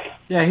Bradley.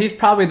 Yeah, he's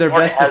probably their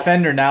best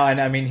defender now,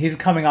 and I mean, he's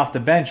coming off the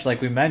bench,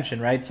 like we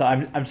mentioned, right? So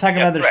I'm talking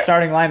about their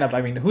starting lineup.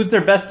 I mean, who's their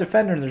best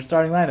defender in their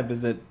starting lineup?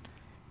 Is it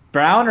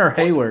Brown or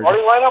Hayward?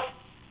 Starting lineup?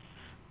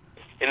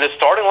 In the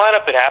starting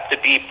lineup, it'd have to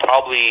be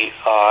probably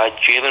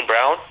Jaylen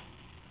Brown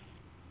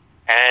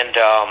and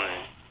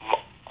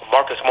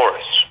Marcus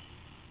Morris.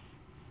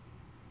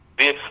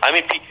 I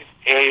mean,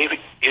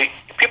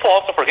 people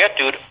also forget,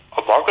 dude,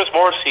 Marcus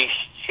Morris, he's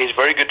a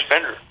very good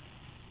defender.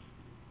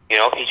 You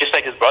know, he's just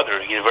like his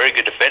brother. He's a very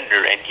good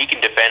defender, and he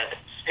can defend.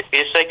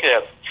 It's like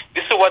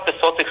this is what the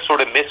Celtics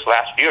sort of missed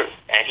last year,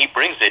 and he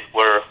brings it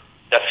where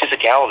that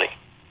physicality.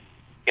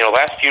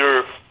 Last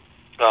year,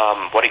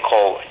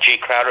 Jay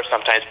Crowder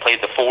sometimes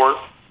played the 4,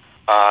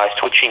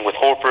 switching with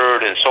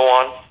Horford and so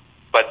on.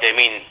 But I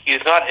mean,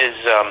 he's not as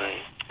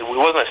he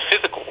wasn't as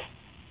physical.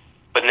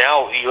 But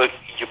now you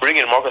bring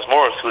in Marcus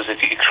Morris, who's an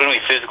extremely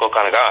physical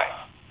kind of guy,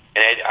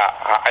 and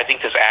I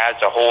think this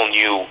adds a whole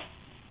new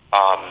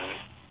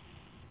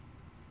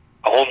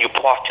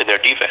plot to their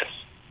defense.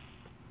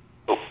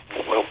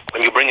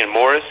 When you bring in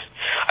Morris,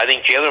 I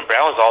think Jaylen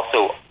Brown is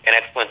also an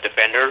excellent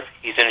defender.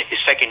 He's in his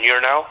second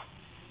year now.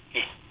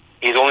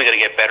 He's only going to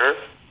get better.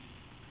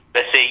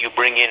 Let's say you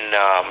bring in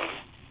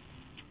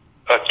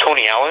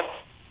Tony Allen.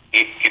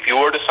 If you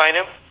were to sign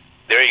him,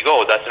 there you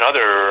go. That's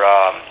another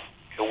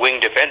wing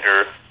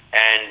defender,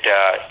 and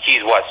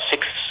he's what,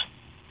 6?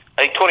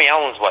 I think Tony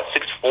Allen's what,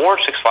 6'4",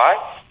 6'5"?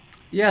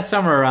 Yeah,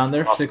 somewhere around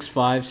there,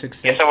 6'5",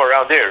 6'6". Yeah, somewhere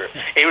around there.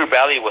 Avery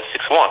Bradley was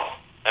 6'1".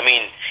 I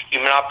mean, he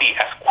may not be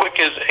as quick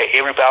as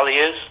Avery Bradley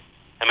is.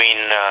 I mean,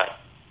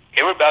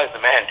 Avery Bradley's the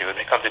man, dude, when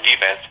it comes to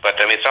defense.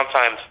 But I mean,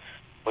 sometimes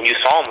when you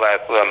saw him,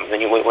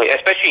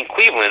 especially in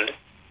Cleveland,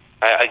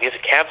 I guess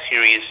the camp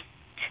series,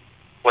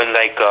 when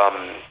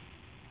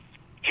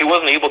he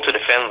wasn't able to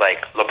defend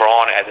like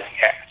LeBron at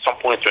some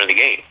point during the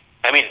game.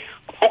 I mean,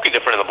 who can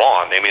defend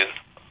LeBron? I mean,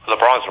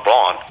 LeBron's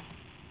LeBron.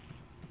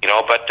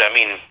 But I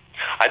mean,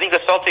 I think the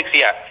Celtics,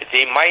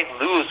 they might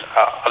lose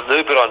a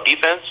little bit on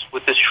defense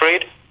with this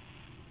trade.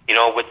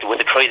 With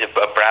the trade of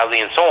Bradley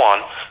and so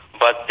on,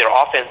 but their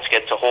offense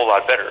gets a whole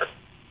lot better.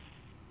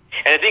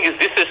 And the thing is,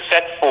 this is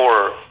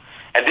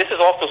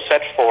also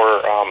set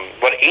for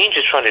what Ainge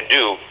is trying to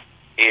do.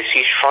 Is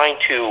he's trying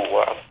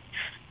to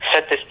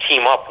set this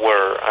team up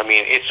where, I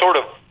mean, it's sort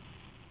of,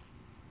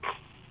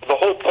 the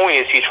whole point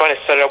is he's trying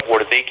to set it up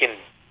where they can,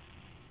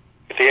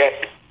 they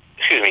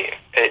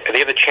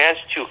have the chance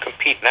to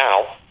compete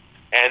now,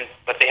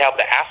 but they have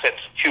the assets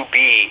to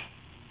be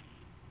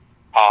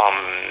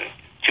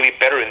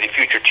better in the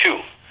future too.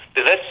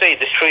 So let's say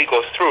this trade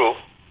goes through,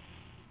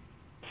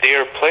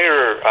 their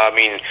player, I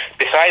mean,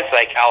 besides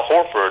like Al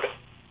Horford,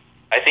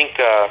 I think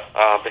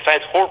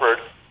besides Horford,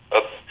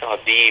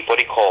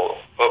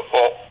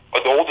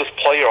 the oldest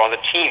player on the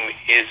team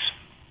is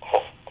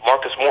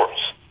Marcus Morris.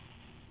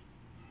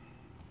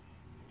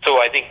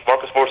 So I think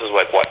Marcus Morris is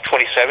like, what,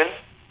 27?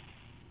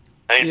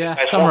 Yeah,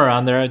 somewhere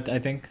around there, I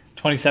think.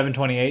 27,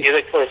 28. Yeah,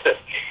 like 27.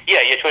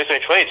 Yeah,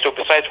 27, 28. So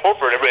besides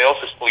Horford, everybody else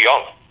is still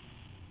young.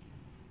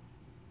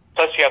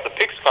 Plus, you have the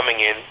picks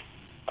coming in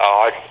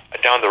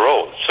down the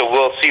road. So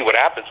we'll see what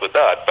happens with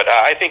that. But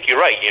I think you're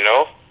right,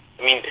 I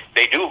mean,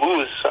 they do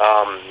lose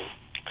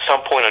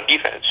some point on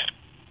defense.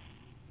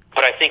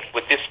 But I think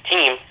with this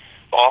team,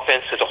 the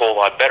offense is a whole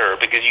lot better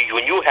because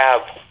when you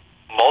have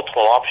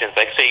multiple options,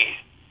 like say,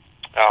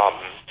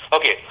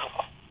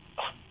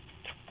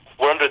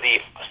 we're under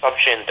the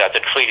assumption that the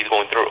trade is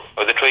going through,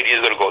 or the trade is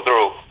going to go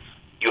through.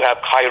 You have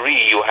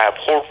Kyrie, you have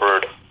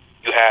Horford,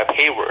 you have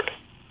Hayward,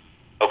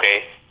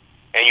 okay?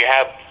 And you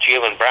have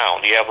Jaylen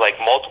Brown. You have like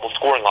multiple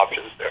scoring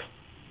options there.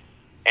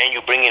 And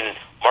you bring in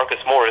Marcus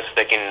Morris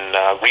that can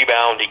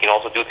rebound. He can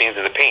also do things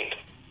in the paint.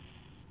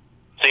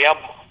 So you have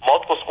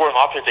multiple scoring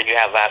options that you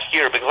had last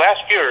year. Because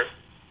last year,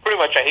 pretty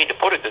much, I hate to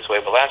put it this way,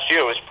 but last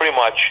year was pretty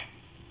much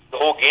the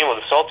whole game of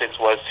the Celtics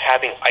was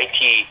having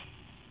IT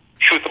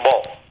shoot the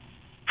ball,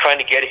 trying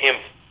to get him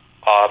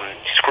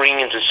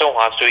screens and so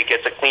on so he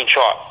gets a clean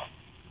shot.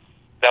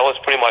 That was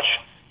pretty much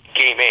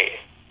game A,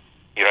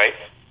 right?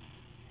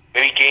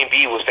 Maybe game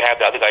B was to have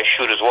the other guy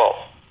shoot as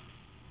well.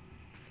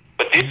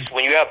 But this,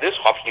 when you have this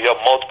option, you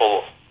have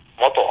multiple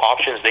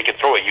options they can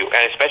throw at you,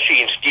 and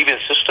especially in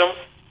Stevens' system.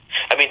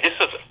 I mean, this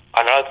is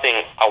another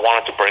thing I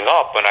wanted to bring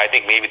up, and I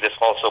think maybe this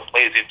also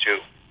plays into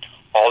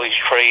all these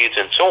trades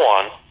and so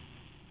on.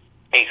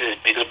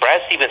 Because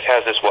Brad Stevens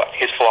has this,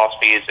 his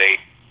philosophy is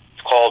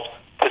it's called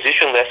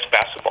positionless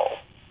basketball.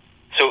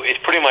 So it's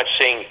pretty much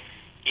saying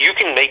you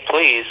can make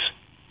plays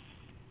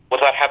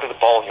without having the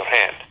ball in your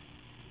hand.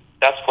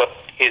 That's what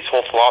his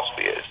whole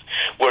philosophy is.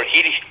 Where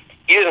he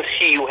doesn't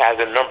see you as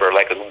a number,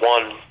 like a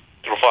 1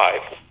 through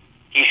 5.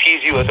 He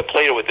sees you as a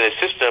player within a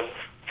system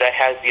that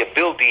has the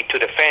ability to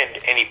defend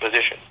any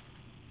position.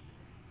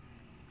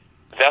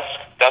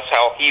 That's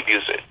how he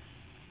views it.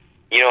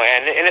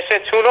 And in a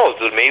sense, who knows?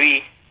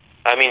 Maybe,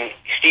 I mean,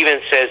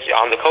 Stevens says,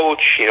 I'm the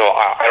coach, I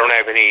don't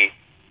have any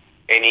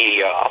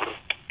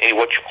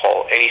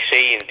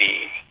say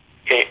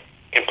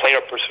in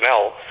player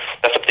personnel.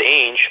 That's up to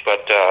Ainge,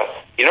 but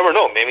you never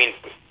know. I mean,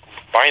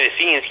 behind the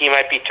scenes, he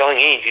might be telling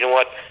Ainge, you know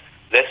what,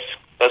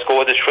 let's go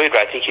with this trade.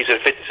 I think he's going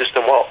to fit the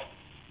system well.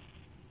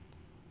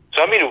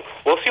 So I mean,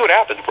 we'll see what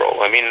happens,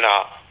 bro. I mean,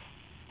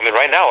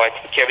 right now, I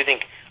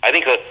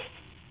think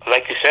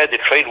like you said, the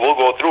trade will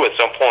go through at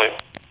some point.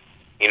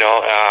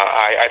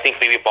 I think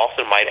maybe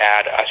Boston might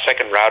add a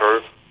second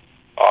router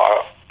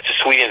to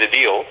sweeten the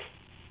deal,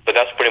 but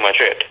that's pretty much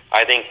it.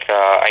 I think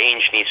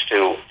Ainge needs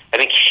to. I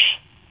think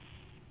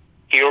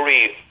he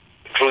already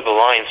drew the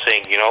line,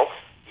 saying, you're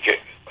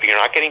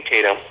not getting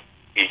Tatum,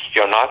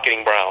 you're not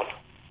getting Brown.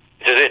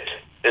 This is it.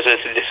 This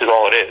is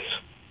all it is.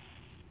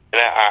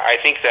 And I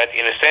think that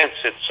in a sense,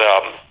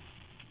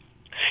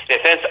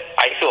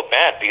 I feel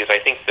bad because I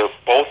think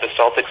both the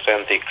Celtics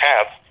and the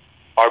Cavs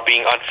are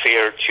being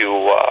unfair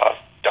to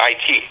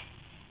IT.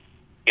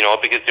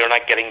 Because they're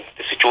not getting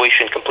the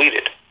situation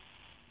completed.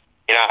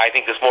 I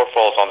think this more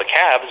falls on the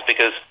Cavs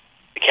because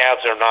the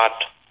Cavs they're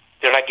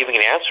not giving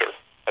an answer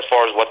as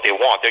far as what they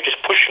want. They're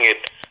just pushing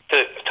it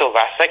till the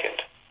last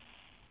second.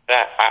 And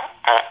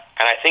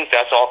I think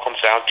that's all comes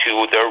down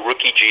to their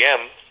rookie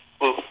GM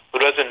who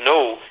doesn't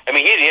know. I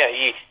mean,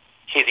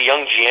 he's a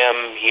young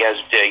GM.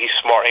 He's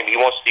smart. I mean, he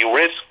wants to do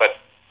risk, but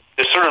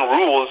there's certain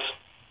rules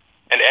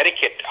and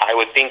etiquette. I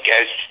would think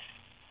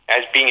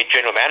as being a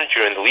general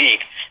manager in the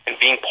league and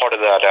being part of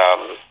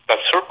that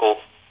circle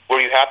where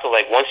you have to,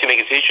 once you make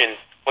a decision,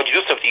 once you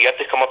do something, you have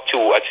to come up to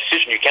a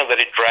decision. You can't let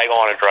it drag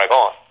on and drag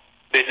on.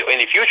 In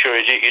the future,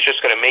 it's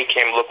just going to make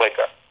him look like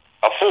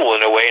a fool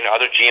in a way, and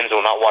other GMs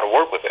will not want to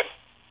work with him.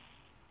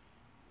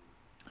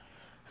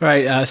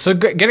 Right. So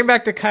getting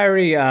back to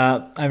Kyrie,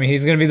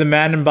 he's going to be the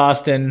man in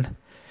Boston.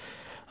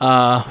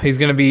 He's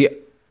going to be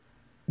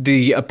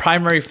the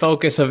primary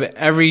focus of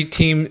every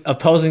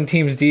opposing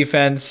team's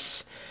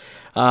defense.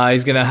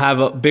 He's going to have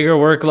a bigger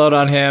workload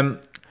on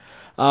him.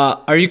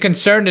 Are you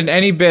concerned in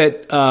any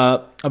bit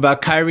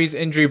about Kyrie's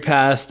injury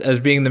past as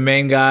being the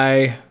main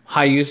guy,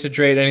 high usage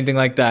rate, anything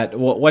like that?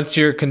 What's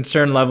your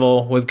concern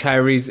level with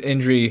Kyrie's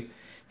injury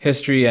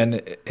history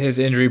and his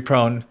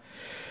injury-prone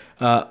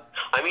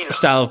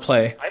style of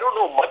play? I don't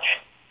know much.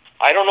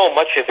 I don't know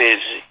much of his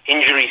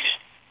injury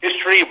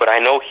history, but I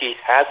know he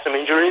had some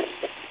injuries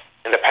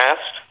in the past.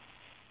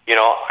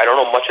 I don't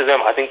know much of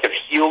them. I think they're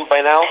healed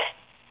by now.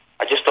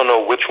 I just don't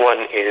know which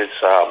one is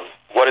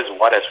what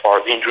as far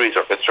as injuries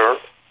are concerned.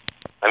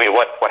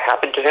 What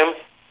happened to him?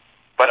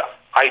 But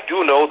I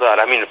do know that.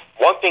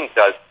 One thing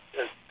that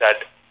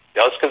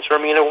does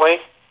concern me in a way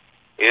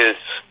is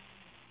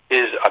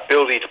his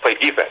ability to play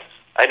defense.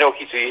 I know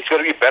he's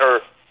going to be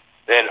better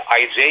than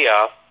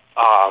Isaiah.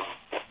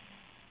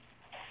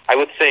 I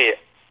would say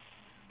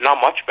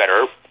not much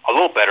better, a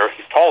little better.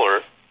 He's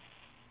taller,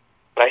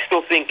 but I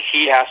still think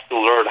he has to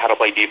learn how to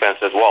play defense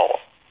as well.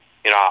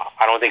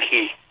 I don't think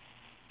he's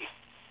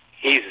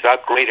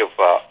that great of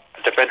a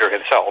defender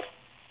himself.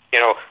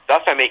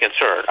 That's my main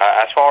concern.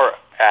 As far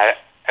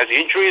as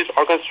injuries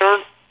are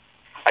concerned,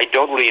 I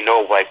don't really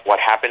know what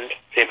happened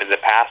to him in the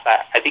past.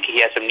 I think he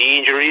had some knee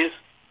injuries,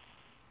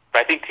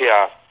 but I think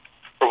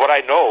for what I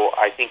know,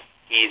 I think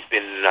he's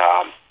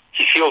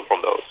healed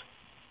from those.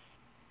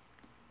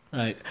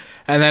 Right,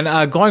 and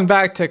then going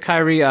back to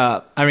Kyrie,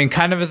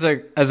 kind of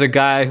as a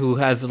guy who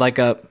has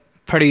a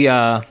pretty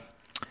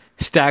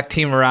stacked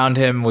team around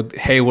him with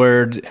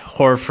Hayward,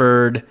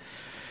 Horford,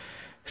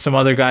 some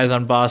other guys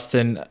on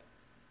Boston.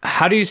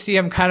 How do you see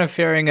him kind of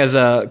faring as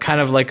a kind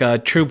of like a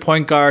true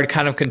point guard,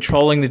 kind of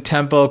controlling the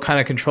tempo, kind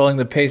of controlling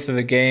the pace of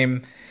a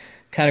game,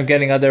 kind of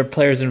getting other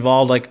players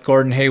involved like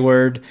Gordon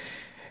Hayward,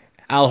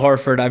 Al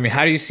Horford?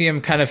 How do you see him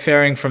kind of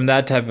faring from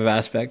that type of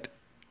aspect?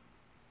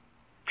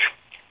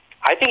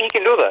 I think he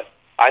can do that.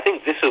 I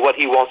think this is what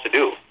he wants to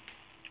do.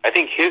 I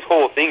think his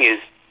whole thing is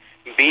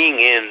being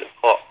in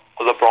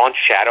LeBron's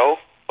shadow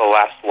for the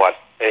last,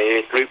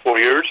 3-4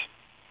 years.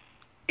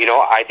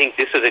 I think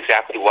this is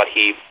exactly what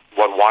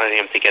wanted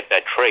him to get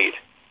that trade.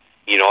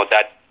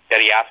 That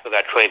he asked for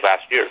that trade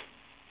last year.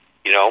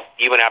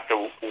 Even after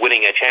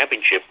winning a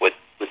championship with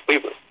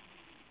Cleveland.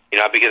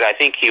 Because I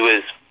think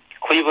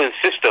Cleveland's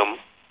system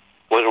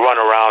was run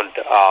around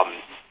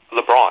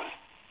LeBron.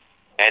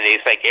 And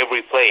it's like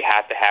every play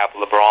had to have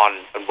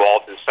LeBron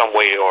involved in some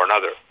way or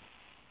another.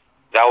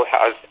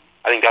 I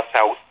think that's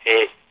how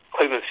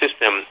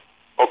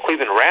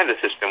Cleveland ran the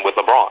system with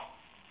LeBron.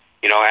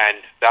 And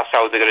that's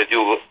how they're going to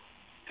do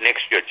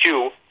next year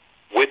too,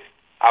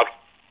 without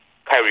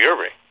Kyrie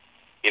Irving.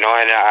 And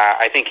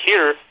I think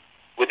here,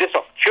 with this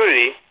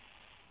opportunity,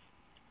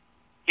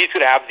 he's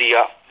going to have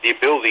the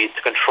ability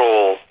to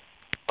control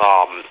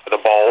the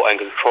ball and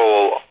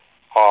control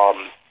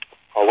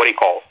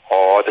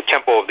the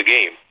tempo of the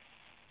game.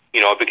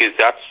 Because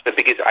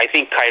I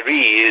think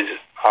Kyrie is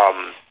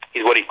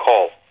what he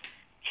called.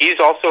 He's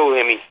also,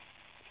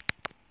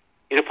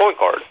 he's a point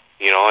guard.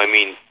 He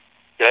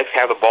likes to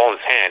have the ball in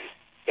his hand.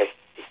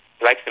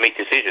 He likes to make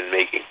decision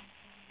making.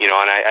 And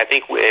I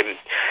think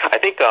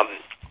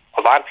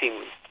a lot of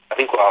teams. I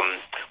think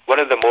one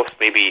of the most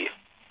maybe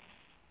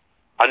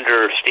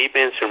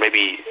understatements or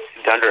maybe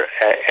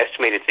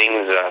underestimated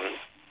things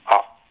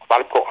a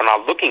lot of people are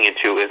not looking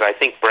into is I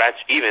think Brad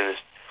Stevens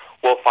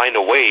will find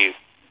a way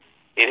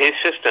in his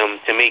system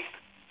to make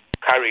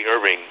Kyrie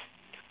Irving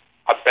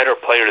a better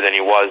player than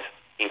he was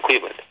in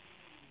Cleveland.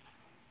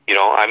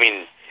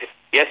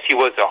 Yes, he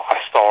was a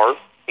star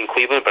in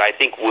Cleveland, but I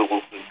think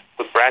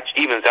with Brad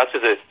Stevens, that's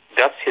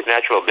his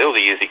natural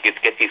ability is to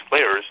get these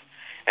players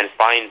and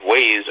find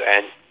ways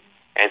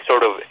and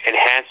sort of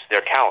enhance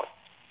their talent.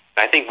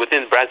 And I think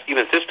within Brad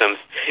Stevens' systems,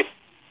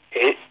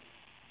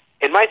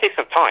 it might take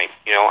some time.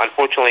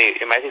 Unfortunately,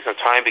 it might take some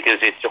time because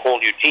it's a whole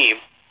new team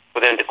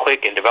for them to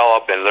click and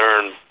develop and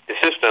learn the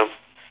system.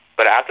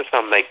 but after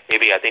some, like,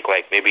 maybe, I think,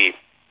 like, maybe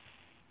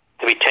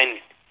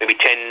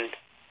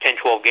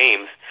 12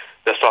 games,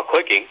 they'll start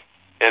clicking.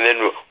 And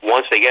then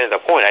once they get to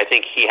that point, I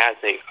think he has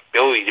the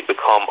ability to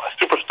become a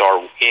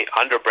superstar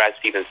under Brad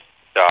Stevens'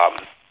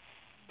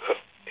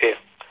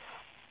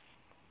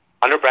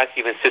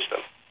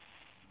 system.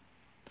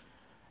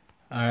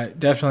 All right,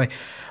 definitely.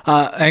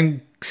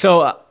 And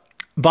so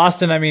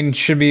Boston, I mean,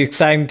 should be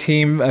exciting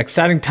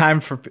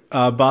time for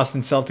Boston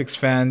Celtics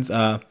fans.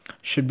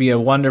 Should be a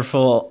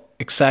wonderful,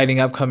 exciting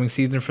upcoming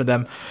season for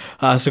them.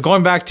 So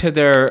going back to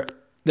their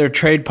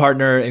trade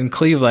partner in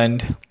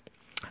Cleveland,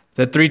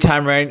 the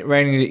 3-time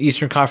reigning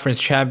Eastern Conference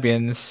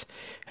champions,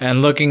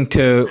 and looking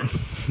to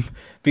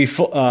be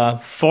 4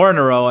 in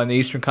a row on the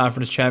Eastern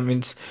Conference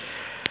champions.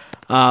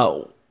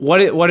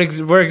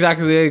 Where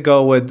exactly do they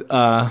go with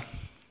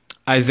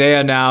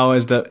Isaiah now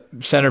as the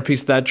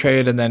centerpiece of that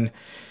trade, and then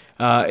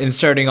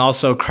inserting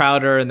also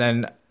Crowder and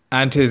then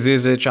Ante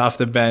Zizic off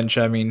the bench?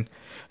 I mean,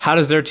 how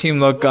does their team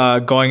look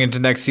going into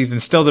next season?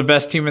 Still the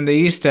best team in the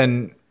East,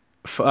 and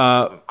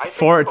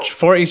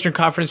four Eastern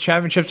Conference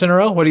championships in a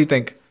row? What do you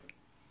think?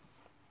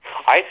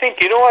 I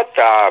think, you know what,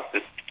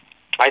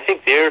 I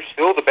think they're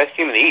still the best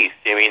team in the East.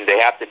 I mean,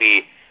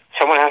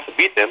 someone has to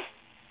beat them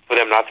for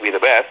them not to be the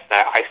best.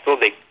 I still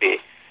think they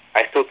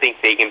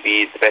can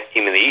be the best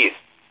team in the East.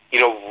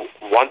 You know,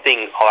 one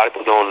thing a lot of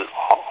people don't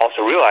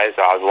also realize,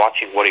 I was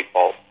watching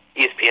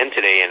ESPN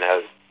today, and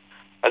I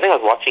think I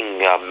was watching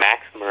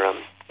Max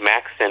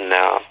and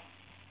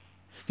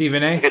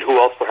Stephen A. I forget who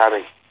else were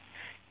having.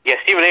 Yeah,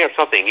 Stephen A. or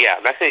something. Yeah,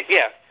 Max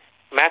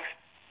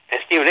and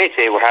Stephen A.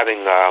 today were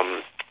having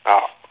a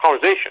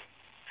conversation,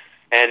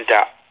 and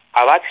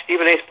I like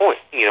Stephen A.'s point.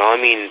 You know, I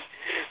mean,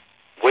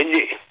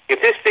 if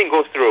this thing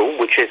goes through,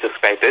 which is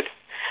expected,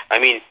 I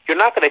mean, you're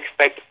not going to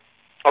expect.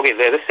 Okay,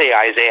 let's say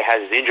Isaiah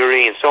has his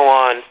injury and so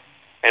on,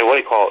 and what do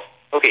you call it?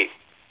 Okay,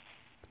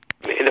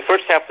 in the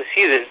first half of the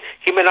season,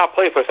 he may not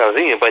play first half of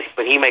the season, but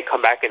he may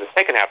come back in the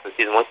second half of the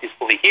season once he's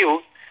fully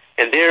healed,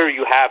 and there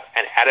you have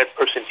an added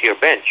person to your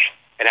bench,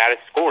 an added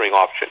scoring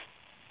option.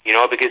 You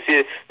know, because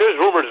there's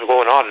rumors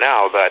going on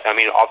now that, I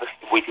mean,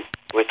 obviously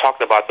we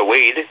talked about the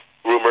Wade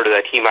rumor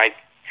that he'll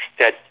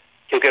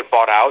get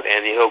bought out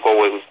and he'll go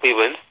with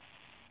Cleveland.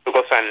 He'll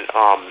go sign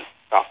a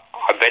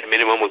vet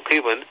minimum with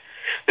Cleveland.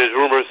 There's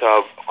rumors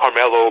of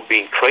Carmelo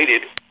being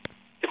traded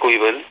to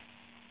Cleveland.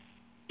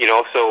 You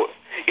know, so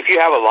if you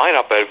have a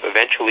lineup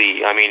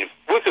eventually, I mean,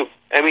 we'll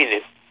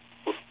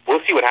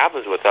see what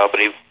happens with that.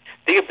 But if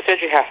they could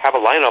potentially have a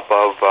lineup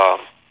of,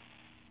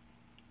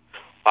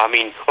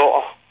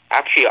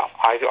 actually,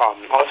 I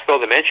also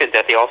failed to mention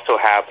that they also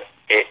have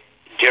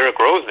Derrick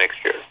Rose next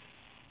year.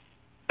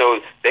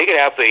 So they could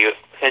have the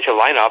potential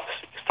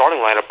starting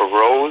lineup of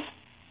Rose,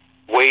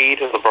 Wade,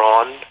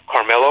 LeBron,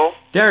 Carmelo.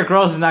 Derrick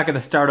Rose is not going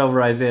to start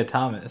over Isaiah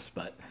Thomas,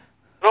 but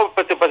no.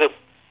 But the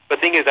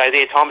thing is,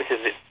 Isaiah Thomas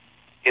is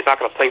not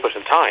going to play for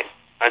some time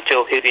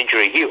until his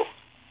injury heals.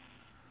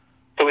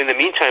 So in the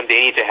meantime, they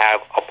need to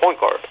have a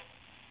point guard,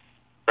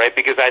 right?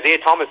 Because Isaiah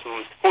Thomas,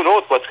 who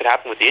knows what's going to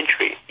happen with the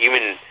injury?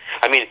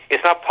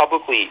 It's not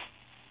publicly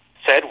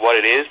said what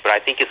it is, but I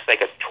think it's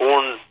like a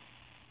torn.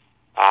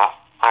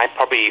 I'm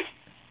probably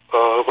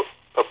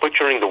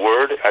butchering the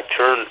word. A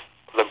torn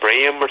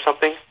labrum or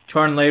something.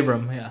 Torn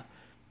labrum, yeah.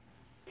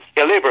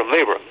 Yeah,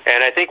 labrum.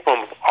 And I think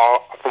from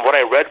what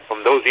I read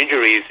from those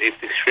injuries,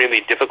 it's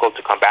extremely difficult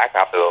to come back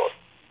after those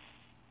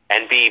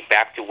and be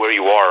back to where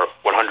you are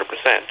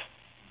 100%.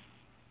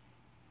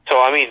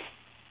 So, I mean,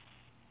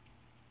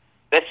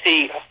 let's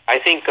see. I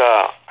think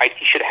IT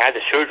should have had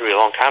the surgery a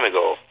long time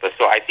ago.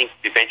 So I think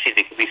eventually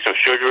there could be some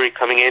surgery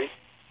coming in.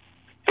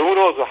 So who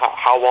knows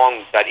how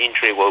long that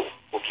injury will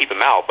keep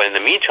him out. But in the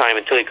meantime,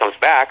 until he comes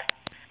back,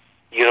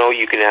 you know,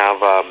 you can have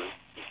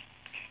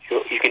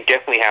you can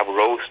definitely have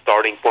Rose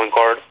starting point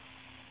guard.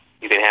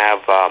 You can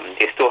have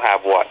they still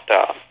have what?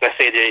 Let's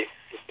say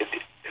if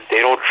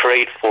they don't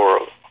trade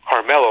for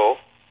Carmelo,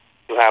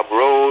 you have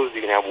Rose.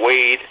 You can have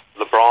Wade,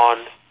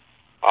 LeBron,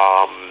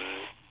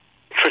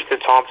 Tristan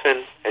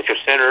Thompson as your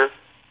center.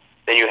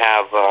 Then you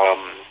have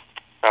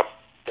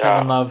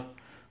Kevin Love.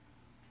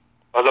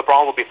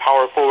 LeBron will be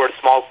power forward.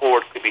 Small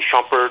forward could be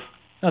Shumpert.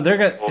 No, they're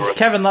gonna.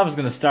 Kevin Love is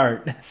gonna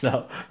start.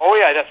 So. Oh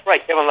yeah, that's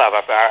right, Kevin Love.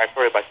 I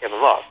forgot about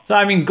Kevin Love. So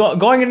I mean,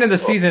 going into the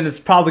season, it's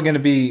probably going to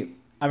be.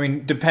 I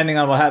mean, depending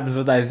on what happens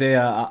with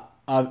Isaiah,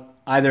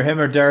 either him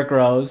or Derrick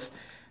Rose,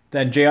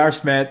 then J.R.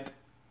 Smith,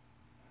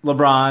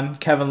 LeBron,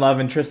 Kevin Love,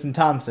 and Tristan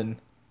Thompson.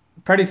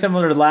 Pretty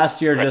similar to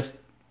last year, right. Just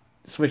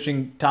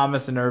switching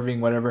Thomas and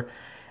Irving, whatever.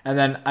 And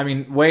then I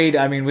mean Wade.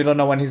 I mean, we don't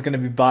know when he's going to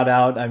be bought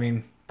out. I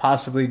mean,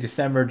 possibly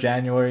December,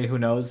 January, who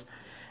knows?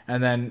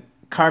 And then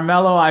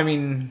Carmelo. I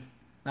mean.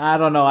 I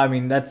don't know. I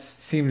mean, that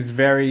seems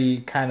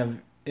very kind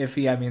of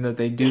iffy. I mean, that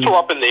they do. It's still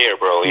up in the air,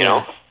 bro. You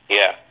know?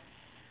 Yeah.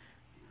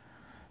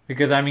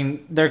 Because, I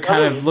mean, they're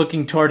kind of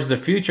looking towards the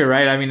future,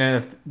 right? I mean,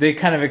 if they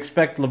kind of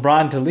expect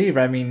LeBron to leave,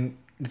 I mean,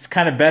 it's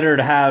kind of better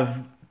to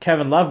have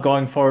Kevin Love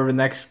going forward the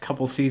next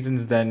couple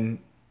seasons than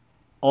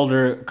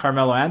older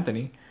Carmelo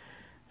Anthony.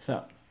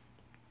 So.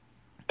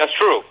 That's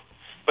true.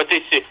 But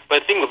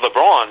the thing with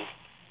LeBron,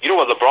 you know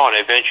what LeBron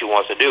eventually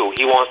wants to do?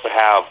 He wants to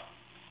have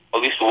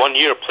at least 1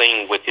 year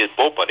playing with his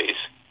boat buddies.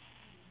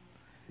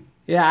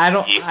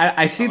 Yeah,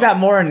 I see that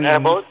more in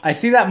I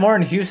see that more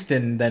in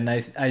Houston than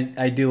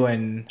I do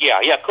in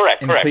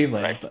correct,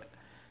 Cleveland. Correct. But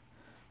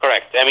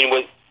Correct. I mean,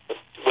 with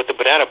the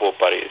banana boat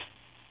buddies.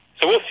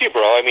 So we'll see,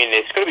 bro. I mean,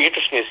 it's going to be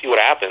interesting to see what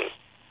happens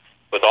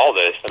with all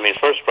this. I mean,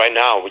 first, right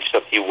now, we just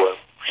have to see what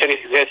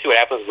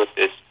happens with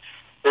this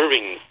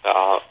Irving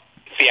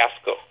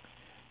fiasco.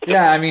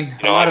 Yeah, I mean,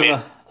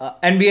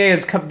 NBA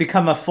has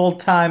become a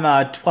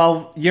full-time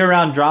 12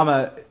 year-round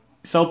drama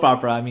soap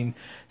opera. I mean,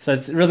 so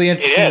it's really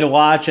interesting to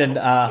watch. And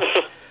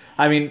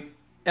I mean,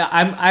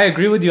 I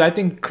agree with you. I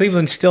think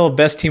Cleveland's still the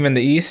best team in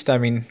the East. I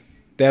mean,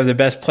 they have the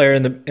best player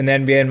in the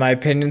NBA, in my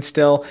opinion,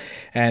 still.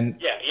 And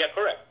yeah,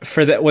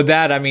 correct. With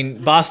that, I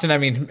mean, Boston, I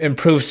mean,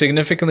 improved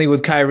significantly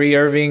with Kyrie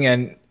Irving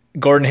and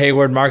Gordon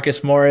Hayward,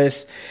 Marcus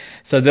Morris.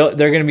 So they're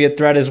going to be a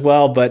threat as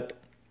well. But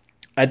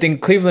I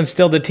think Cleveland's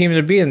still the team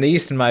to be in the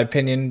East, in my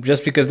opinion,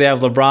 just because they have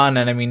LeBron.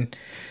 And I mean,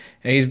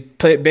 he's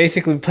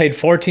basically played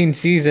 14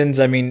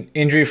 seasons. I mean,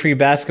 injury-free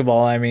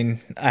basketball. I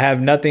mean, I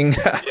have nothing.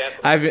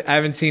 I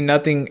haven't seen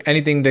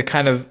anything to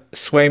kind of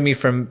sway me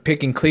from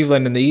picking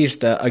Cleveland in the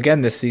East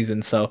again this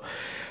season. So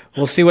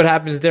we'll see what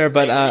happens there.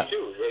 But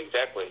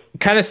exactly.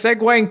 Kind of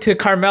segueing to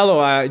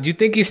Carmelo, do you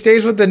think he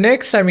stays with the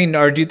Knicks? I mean,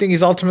 or do you think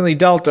he's ultimately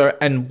dealt?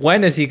 And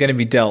when is he going to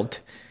be dealt?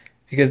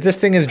 Because this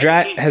thing has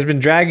been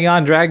dragging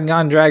on. I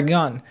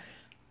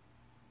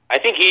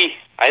think he's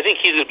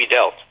going to be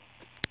dealt.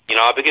 You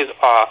know, because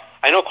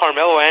I know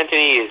Carmelo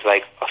Anthony is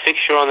like a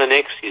fixture on the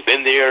Knicks. He's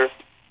been there.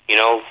 You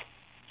know,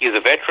 he's a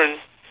veteran.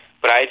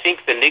 But I think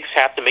the Knicks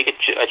have to make a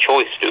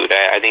choice, dude.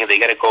 I think they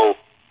got to go.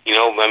 You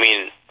know, I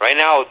mean, right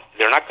now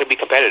they're not going to be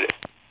competitive.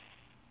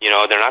 You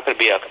know, they're not going to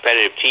be a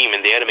competitive team,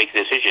 and they had to make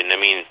a decision. I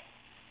mean,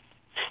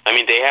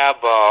 they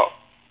have a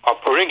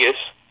Porzingis,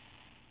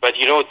 but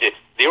you know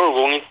they were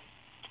willing to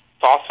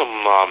toss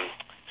him.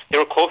 They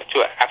were close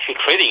to actually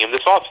trading him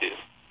this offseason.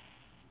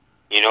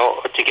 You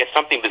know, to get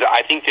something, because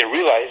I think they're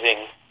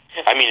realizing.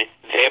 I mean,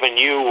 they have a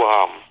new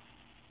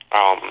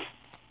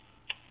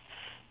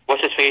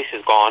what's his face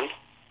is gone.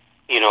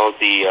 You know,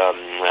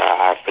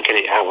 I'm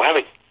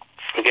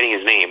forgetting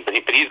his name, but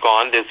he's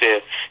gone. They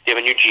have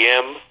a new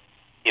GM.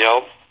 You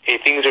know,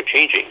 things are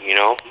changing. You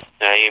know,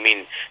 I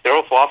mean, their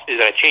whole philosophies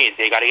got to change.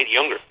 They got to get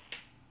younger.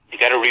 They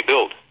got to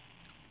rebuild.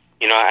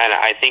 You know, and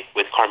I think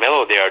with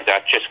Carmelo there,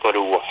 that's just going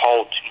to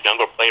halt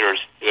younger players'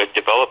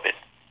 development.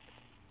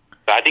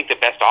 So I think the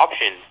best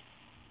option,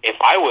 if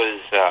I was,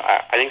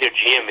 I think their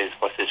GM is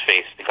what's his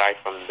face, the guy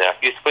from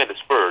he used to play in the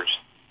Spurs.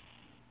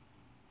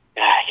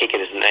 I can't get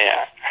his name.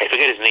 I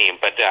forget his name,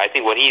 but I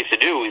think what he needs to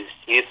do is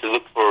he needs to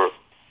look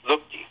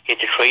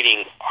into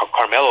trading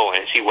Carmelo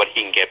and see what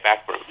he can get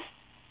back from him.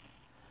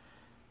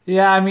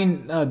 Yeah, I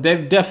mean,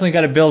 they've definitely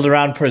got to build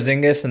around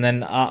Porzingis, and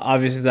then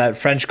obviously that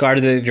French guard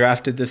that they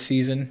drafted this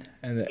season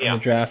in the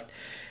draft.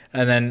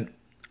 And then,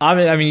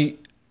 I mean,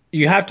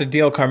 you have to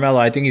deal Carmelo.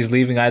 I think he's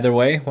leaving either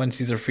way once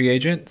he's a free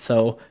agent.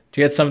 So to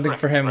get something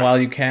for him while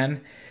you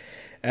can.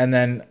 And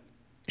then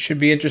should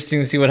be interesting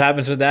to see what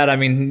happens with that. I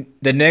mean,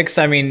 the Knicks,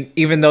 I mean,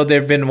 even though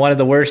they've been one of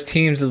the worst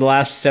teams of the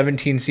last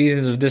 17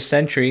 seasons of this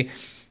century,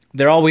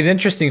 they're always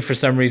interesting for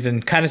some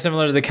reason, kind of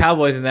similar to the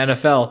Cowboys in the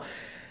NFL.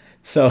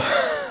 So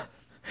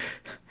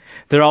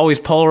they're always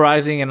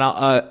polarizing, and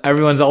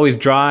everyone's always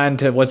drawn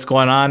to what's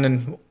going on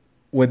and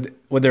with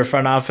their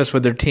front office,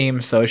 with their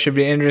team. So it should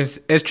be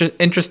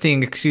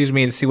interesting,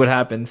 to see what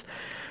happens.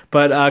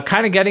 But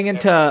kind of getting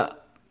into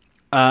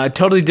a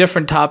totally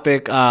different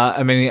topic,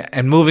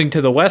 and moving to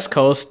the West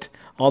Coast,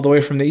 all the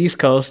way from the East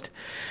Coast,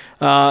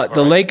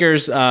 the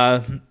Lakers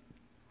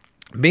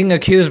being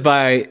accused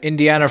by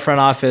Indiana front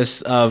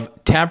office of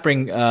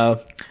tampering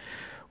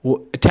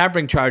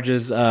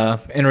charges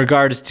in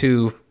regards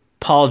to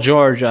Paul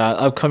George,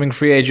 upcoming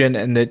free agent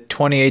in the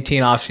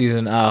 2018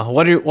 offseason.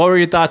 What were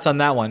your thoughts on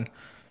that one?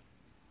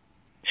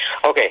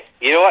 Okay,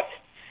 you know what?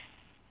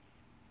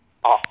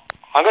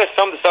 I'm going to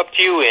sum this up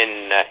to you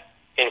in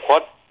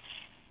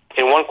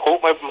one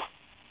quote, my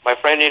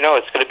friend. You know,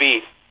 it's going to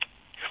be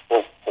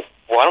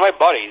one of my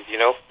buddies. You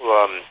know,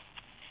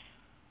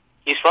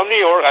 he's from New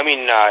York. I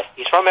mean,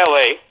 he's from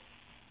LA.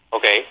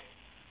 Okay,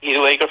 he's a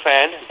Laker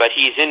fan, but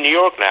he's in New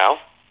York now.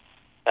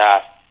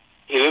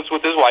 He lives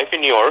with his wife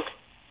in New York.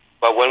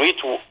 But when we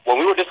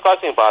were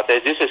discussing about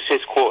this is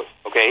his quote.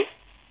 Okay,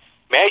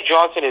 Magic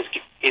Johnson is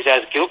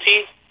as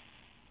guilty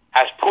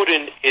as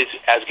Putin is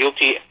as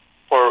guilty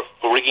for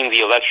rigging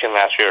the election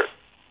last year.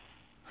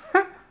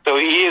 So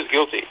he is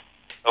guilty.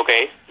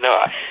 Okay,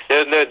 no,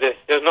 there's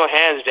no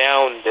hands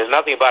down. There's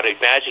nothing about it.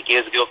 Magic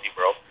is guilty,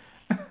 bro.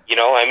 You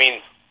know, I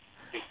mean,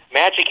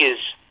 Magic is.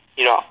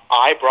 You know,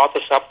 I brought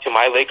this up to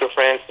my Laker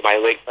friends, to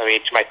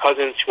my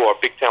cousins who are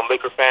big time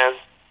Laker fans.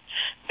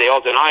 They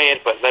all deny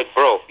it, but like,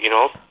 bro, you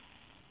know,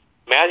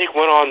 Magic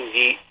went on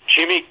the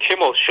Jimmy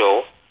Kimmel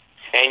show,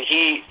 and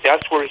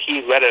that's where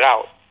he let it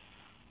out,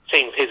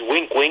 saying his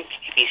wink,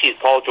 if he sees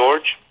Paul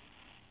George,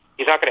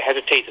 he's not going to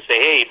hesitate to say,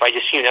 hey, if I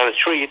just see him down the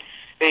street,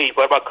 hey,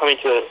 what about coming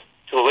to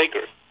to the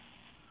Lakers.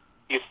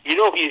 He's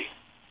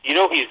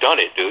done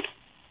it, dude.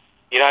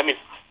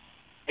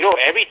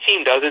 Every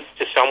team does it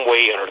to some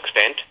way or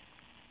extent,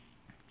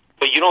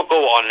 but you don't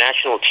go on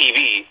national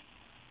TV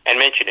and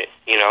mention it.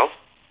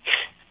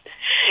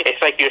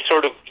 It's like you're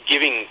sort of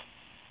giving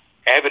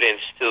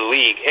evidence to the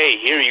league. Hey,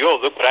 here you go.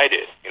 Look what I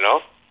did. And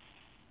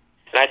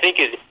I think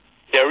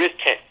there is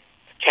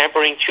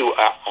tampering to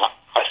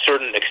a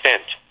certain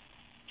extent,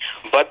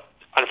 but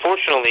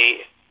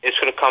unfortunately, it's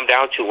going to come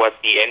down to what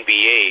the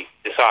NBA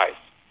decides.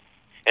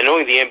 And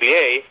knowing the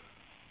NBA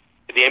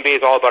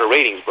is all about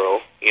ratings,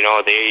 bro.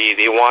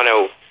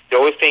 They're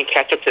always playing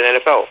catch up to the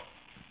NFL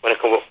when it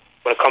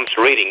comes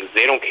to ratings.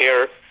 They don't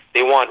care.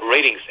 They want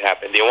ratings to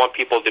happen. They want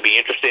people to be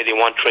interested. They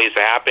want trades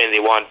to happen. They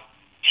want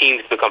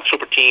teams to become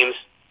super teams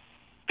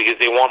because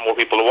they want more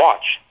people to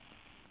watch.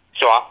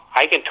 So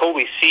I can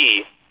totally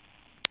see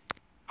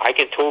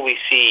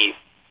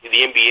the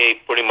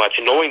NBA pretty much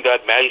knowing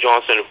that Magic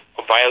Johnson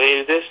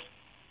violated this,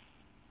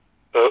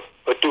 but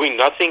doing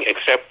nothing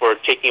except for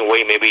taking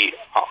away maybe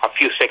a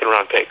few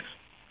second-round picks.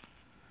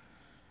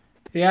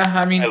 Yeah,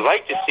 I mean,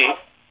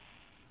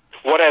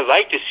 What I'd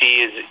like to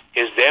see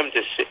is them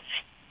to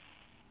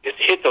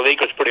hit the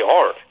Lakers pretty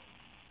hard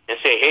and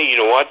say, hey, you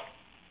know what?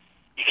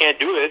 You can't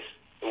do this.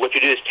 What you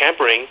did is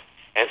tampering,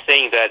 and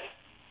saying that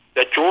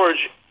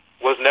George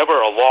was never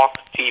a lock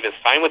to even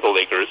sign with the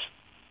Lakers.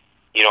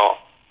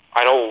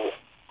 I know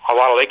a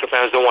lot of Laker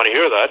fans don't want to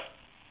hear that,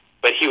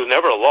 but he was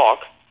never a lock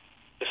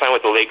to sign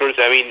with the Lakers.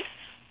 I mean,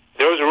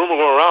 there was a rumor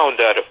going around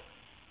that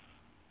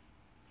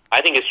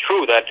I think it's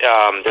true that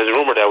there's a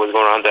rumor that was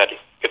going around that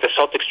if the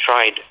Celtics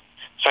signed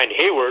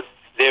Hayward,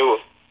 he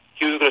was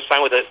going to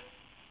sign with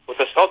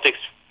the Celtics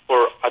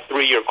for a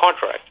 3-year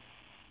contract.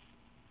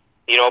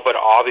 But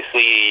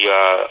obviously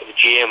the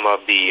GM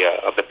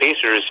of the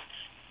Pacers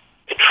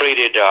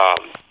traded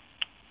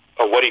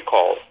what do you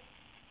call?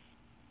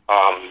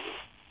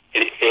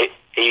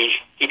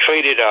 He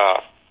traded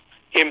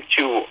him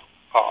to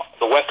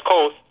the West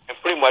Coast and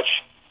pretty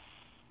much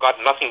got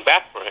nothing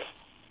back for him.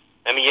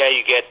 I mean, yeah,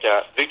 you get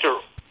Victor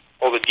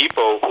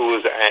Oladipo,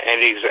 who's an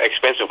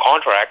expensive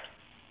contract,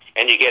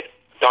 and you get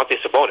Dante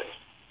Sabonis.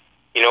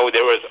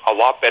 There was a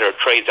lot better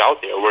trades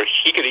out there where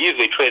he could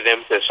easily trade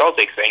them to the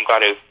Celtics and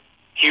got a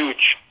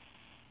huge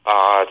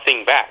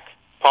thing back,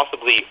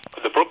 possibly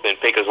the Brooklyn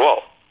pick as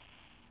well.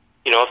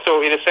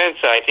 So in a sense,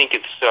 I think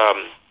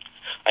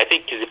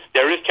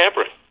there is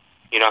tampering.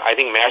 I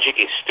think Magic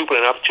is stupid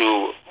enough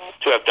to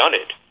have done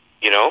it.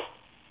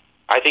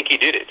 I think he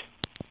did it.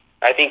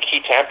 I think he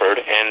tampered,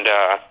 and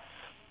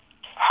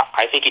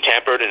I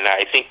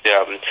think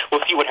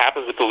we'll see what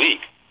happens with the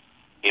league.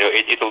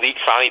 If the league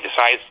finally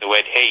decides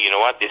that, hey, you know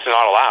what, this is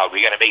not allowed,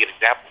 we got to make an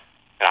example.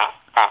 And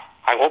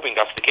I'm hoping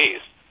that's the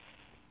case.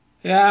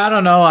 Yeah, I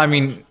don't know. I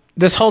mean,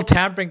 this whole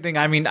tampering thing,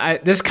 I mean,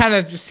 this kind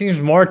of just seems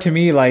more to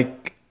me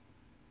like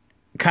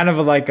kind of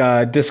like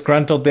a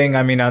disgruntled thing.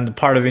 I mean, on the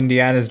part of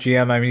Indiana's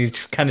GM, I mean, he's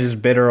just kind of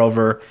just bitter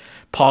over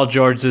Paul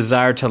George's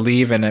desire to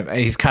leave, and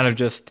he's kind of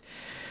just,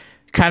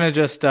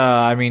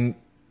 I mean,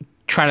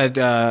 trying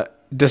to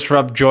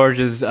disrupt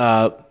George's,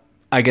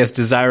 I guess,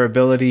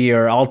 desirability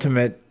or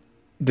ultimate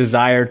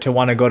desire to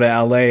want to go to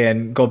LA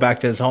and go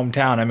back to his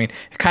hometown. I mean,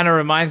 it kind of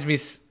reminds me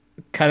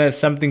kind of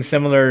something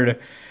similar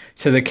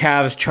to the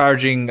Cavs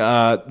charging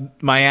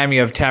Miami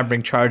of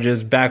tampering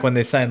charges back when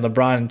they signed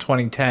LeBron in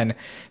 2010.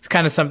 It's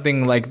kind of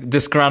something like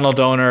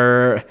disgruntled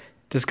owner,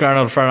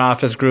 disgruntled front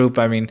office group.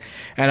 I mean,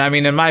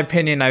 in my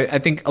opinion, I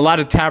think a lot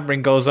of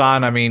tampering goes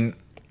on. I mean,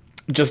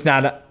 just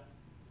not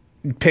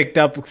picked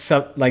up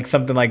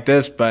something like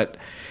this, but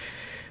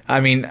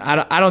I mean,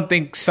 I don't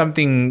think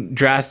something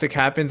drastic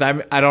happens.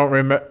 I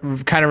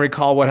don't kind of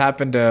recall what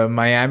happened to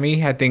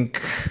Miami. I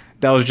think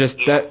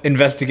that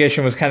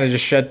investigation was kind of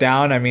just shut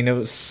down. I mean, it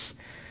was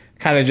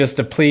kind of just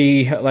a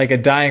plea, like a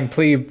dying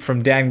plea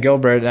from Dan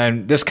Gilbert,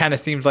 and this kind of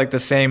seems like the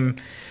same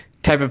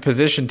type of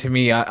position to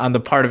me on the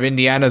part of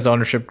Indiana's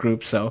ownership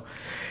group. So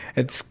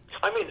it's.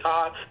 I mean,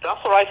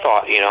 that's what I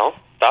thought.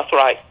 That's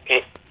what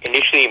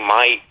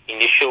my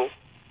initial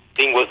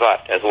thing was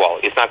that as well.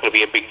 It's not going to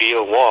be a big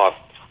deal.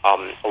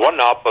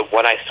 Whatnot, but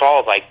when I saw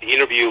like the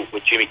interview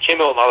with Jimmy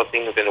Kimmel and other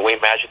things, and the way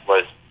Magic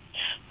was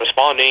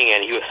responding,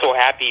 and he was so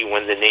happy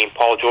when the name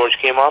Paul George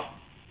came up,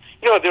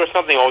 there was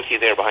something obviously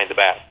there behind the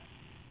back.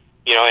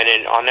 And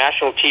then on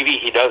national TV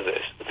he does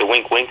this, the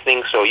wink wink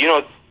thing. So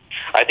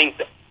I think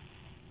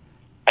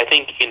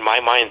in my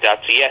mind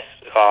that's yes,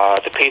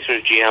 the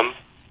Pacers GM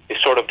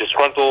is sort of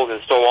disgruntled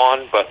and so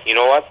on, but you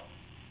know what?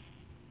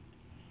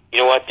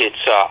 It's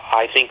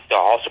I think the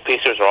also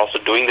Pacers are also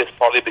doing this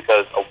partly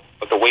because of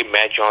the way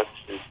Matt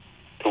Johnson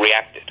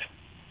reacted.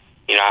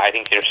 I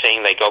think they're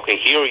saying like, okay,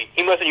 here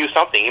he must have used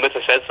something. He must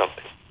have said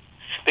something.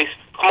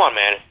 Come on,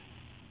 man.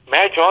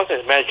 Matt Johnson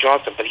is Matt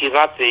Johnson, but he's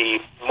not the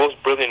most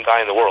brilliant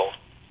guy in the world.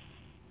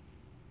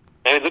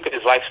 I mean, look at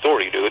his life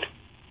story, dude.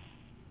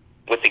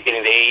 With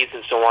getting the AIDS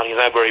and so on, he's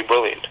not very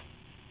brilliant.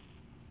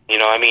 A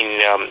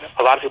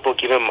lot of people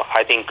give him,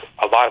 I think,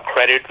 a lot of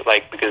credit,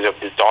 like because of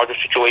his Dodger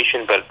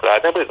situation, but I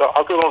think a lot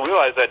of people don't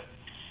realize that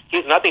he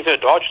has nothing to the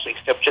Dodgers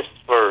except just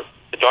for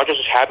the Dodgers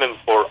just have him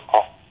for a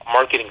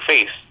marketing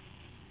face.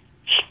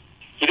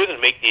 He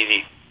doesn't make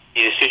the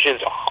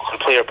decisions on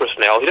player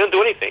personnel. He doesn't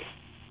do anything.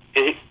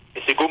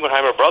 It's the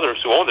Guggenheimer brothers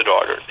who own the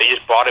Dodgers. They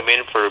just brought him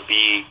in for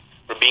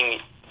being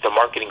the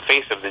marketing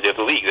face of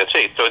the league. That's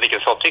it. So they can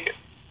sell tickets.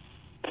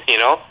 You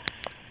know,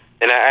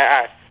 and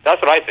I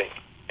that's what I think.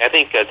 I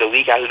think the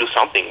league has to do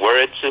something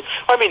where it's.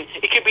 I mean,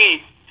 it could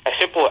be as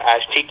simple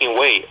as taking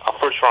away a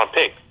first-round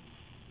pick.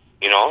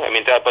 You know, I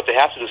mean, but they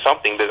have to do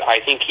something. That I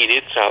think he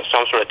did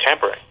some sort of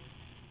tampering.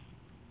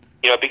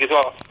 You know, because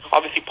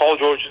obviously Paul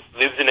George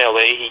lives in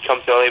L.A. He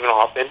comes to L.A. even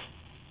often.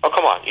 Oh,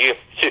 come on!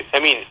 I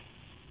mean,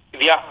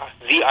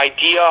 the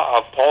idea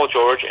of Paul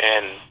George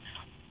and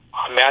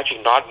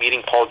Magic not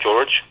meeting Paul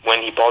George when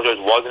Paul George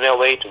was in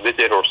L.A. to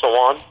visit or so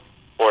on,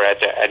 or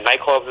at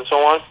nightclubs and so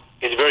on,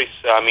 is very.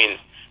 I mean,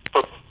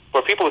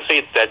 for people to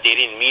say that they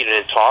didn't meet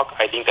and talk,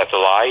 I think that's a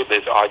lie.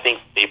 I think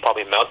they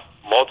probably met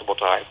multiple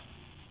times.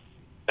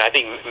 And I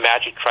think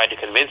Magic tried to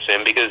convince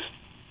him because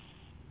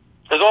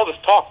there's all this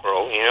talk,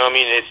 bro. You know, I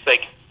mean, it's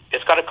like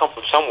it's got to come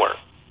from somewhere.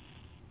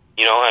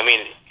 You know, I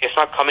mean, it's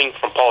not coming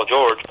from Paul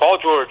George. Paul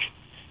George,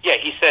 yeah,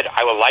 he said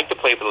I would like to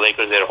play for the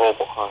Lakers. They're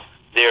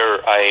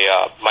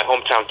my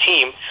hometown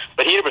team,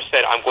 but he never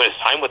said I'm going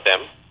to sign with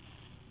them.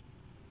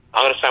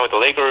 I'm going to sign with the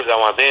Lakers. I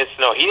want this.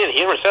 No, he didn't.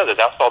 He never said that.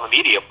 That's all the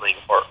media playing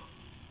for.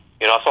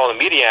 You know, that's all the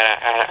media.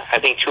 And I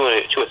think to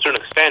a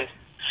certain extent,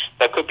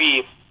 that could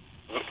be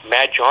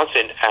Matt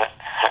Johnson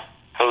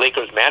and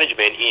Lakers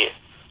management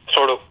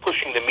sort of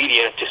pushing the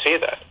media to say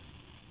that.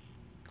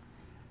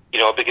 You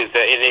know, because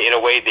in a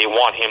way they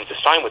want him to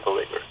sign with the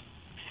Lakers.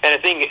 And I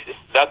think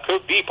that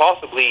could be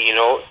possibly, you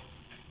know,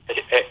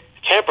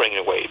 tampering in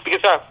a way.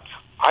 Because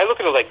I look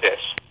at it like this.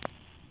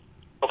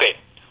 Okay,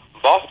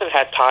 Boston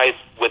had ties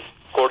with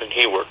Gordon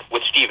Hayward,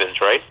 with Stevens,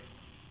 right?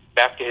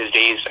 Back to his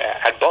days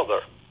at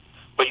Butler.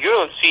 But you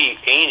don't see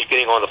Ainge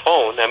getting on the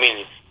phone. I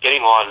mean,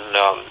 getting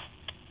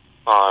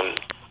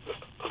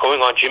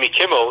going on Jimmy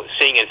Kimmel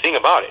saying anything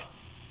about it.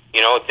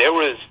 You know, there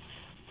was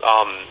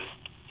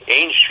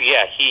Ainge.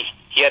 Yeah, he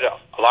had a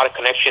lot of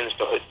connections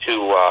to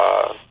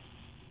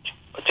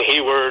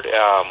Hayward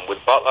with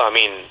Butler. I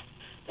mean,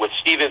 with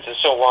Stevens and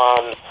so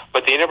on.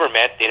 But they never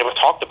met. They never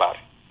talked about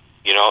it.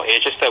 You know,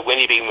 it's just that when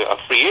he became a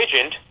free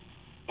agent,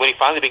 when he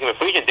finally became a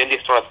free agent, then they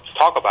started to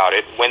talk about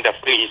it when that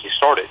free agency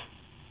started.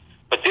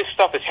 But this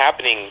stuff is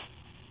happening.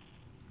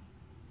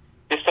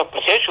 This stuff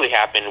potentially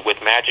happened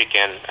with Magic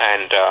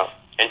and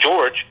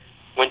George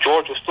when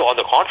George was still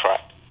under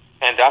contract,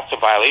 and that's a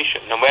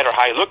violation. No matter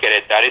how you look at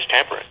it, that is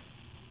tampering.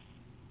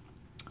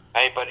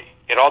 But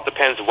it all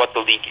depends what the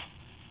league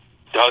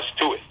does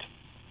to it.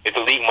 If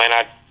the league might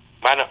not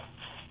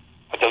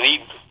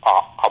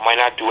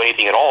do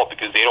anything at all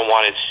because they don't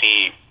want to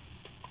see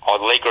the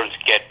Lakers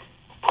get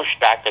pushed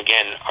back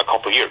again a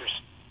couple of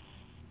years.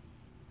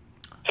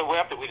 So we'll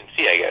have to wait and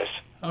see, I guess.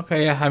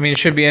 Okay, yeah. I mean, it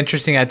should be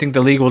interesting. I think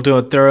the league will do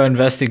a thorough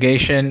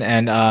investigation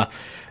and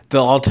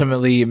they'll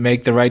ultimately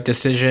make the right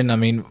decision, I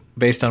mean,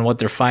 based on what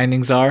their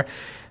findings are.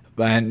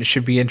 And it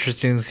should be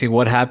interesting to see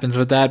what happens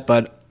with that.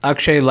 But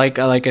Akshay, like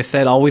I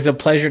said, always a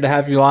pleasure to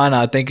have you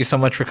on. Thank you so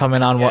much for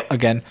coming on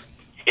again.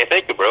 Yeah,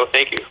 thank you, bro.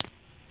 Thank you.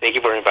 Thank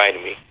you for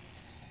inviting me.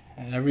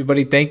 And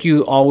everybody, thank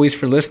you always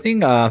for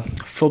listening.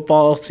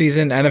 Football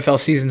season, NFL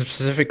season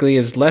specifically,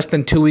 is less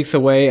than 2 weeks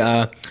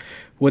away.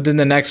 Within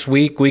the next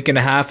week and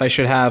a half, I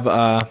should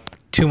have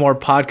 2 more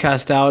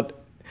podcasts out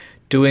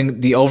doing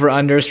the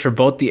over-unders for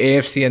both the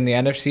AFC and the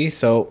NFC.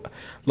 So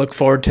look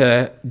forward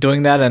to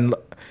doing that and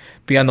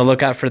be on the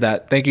lookout for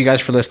that. Thank you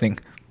guys for listening.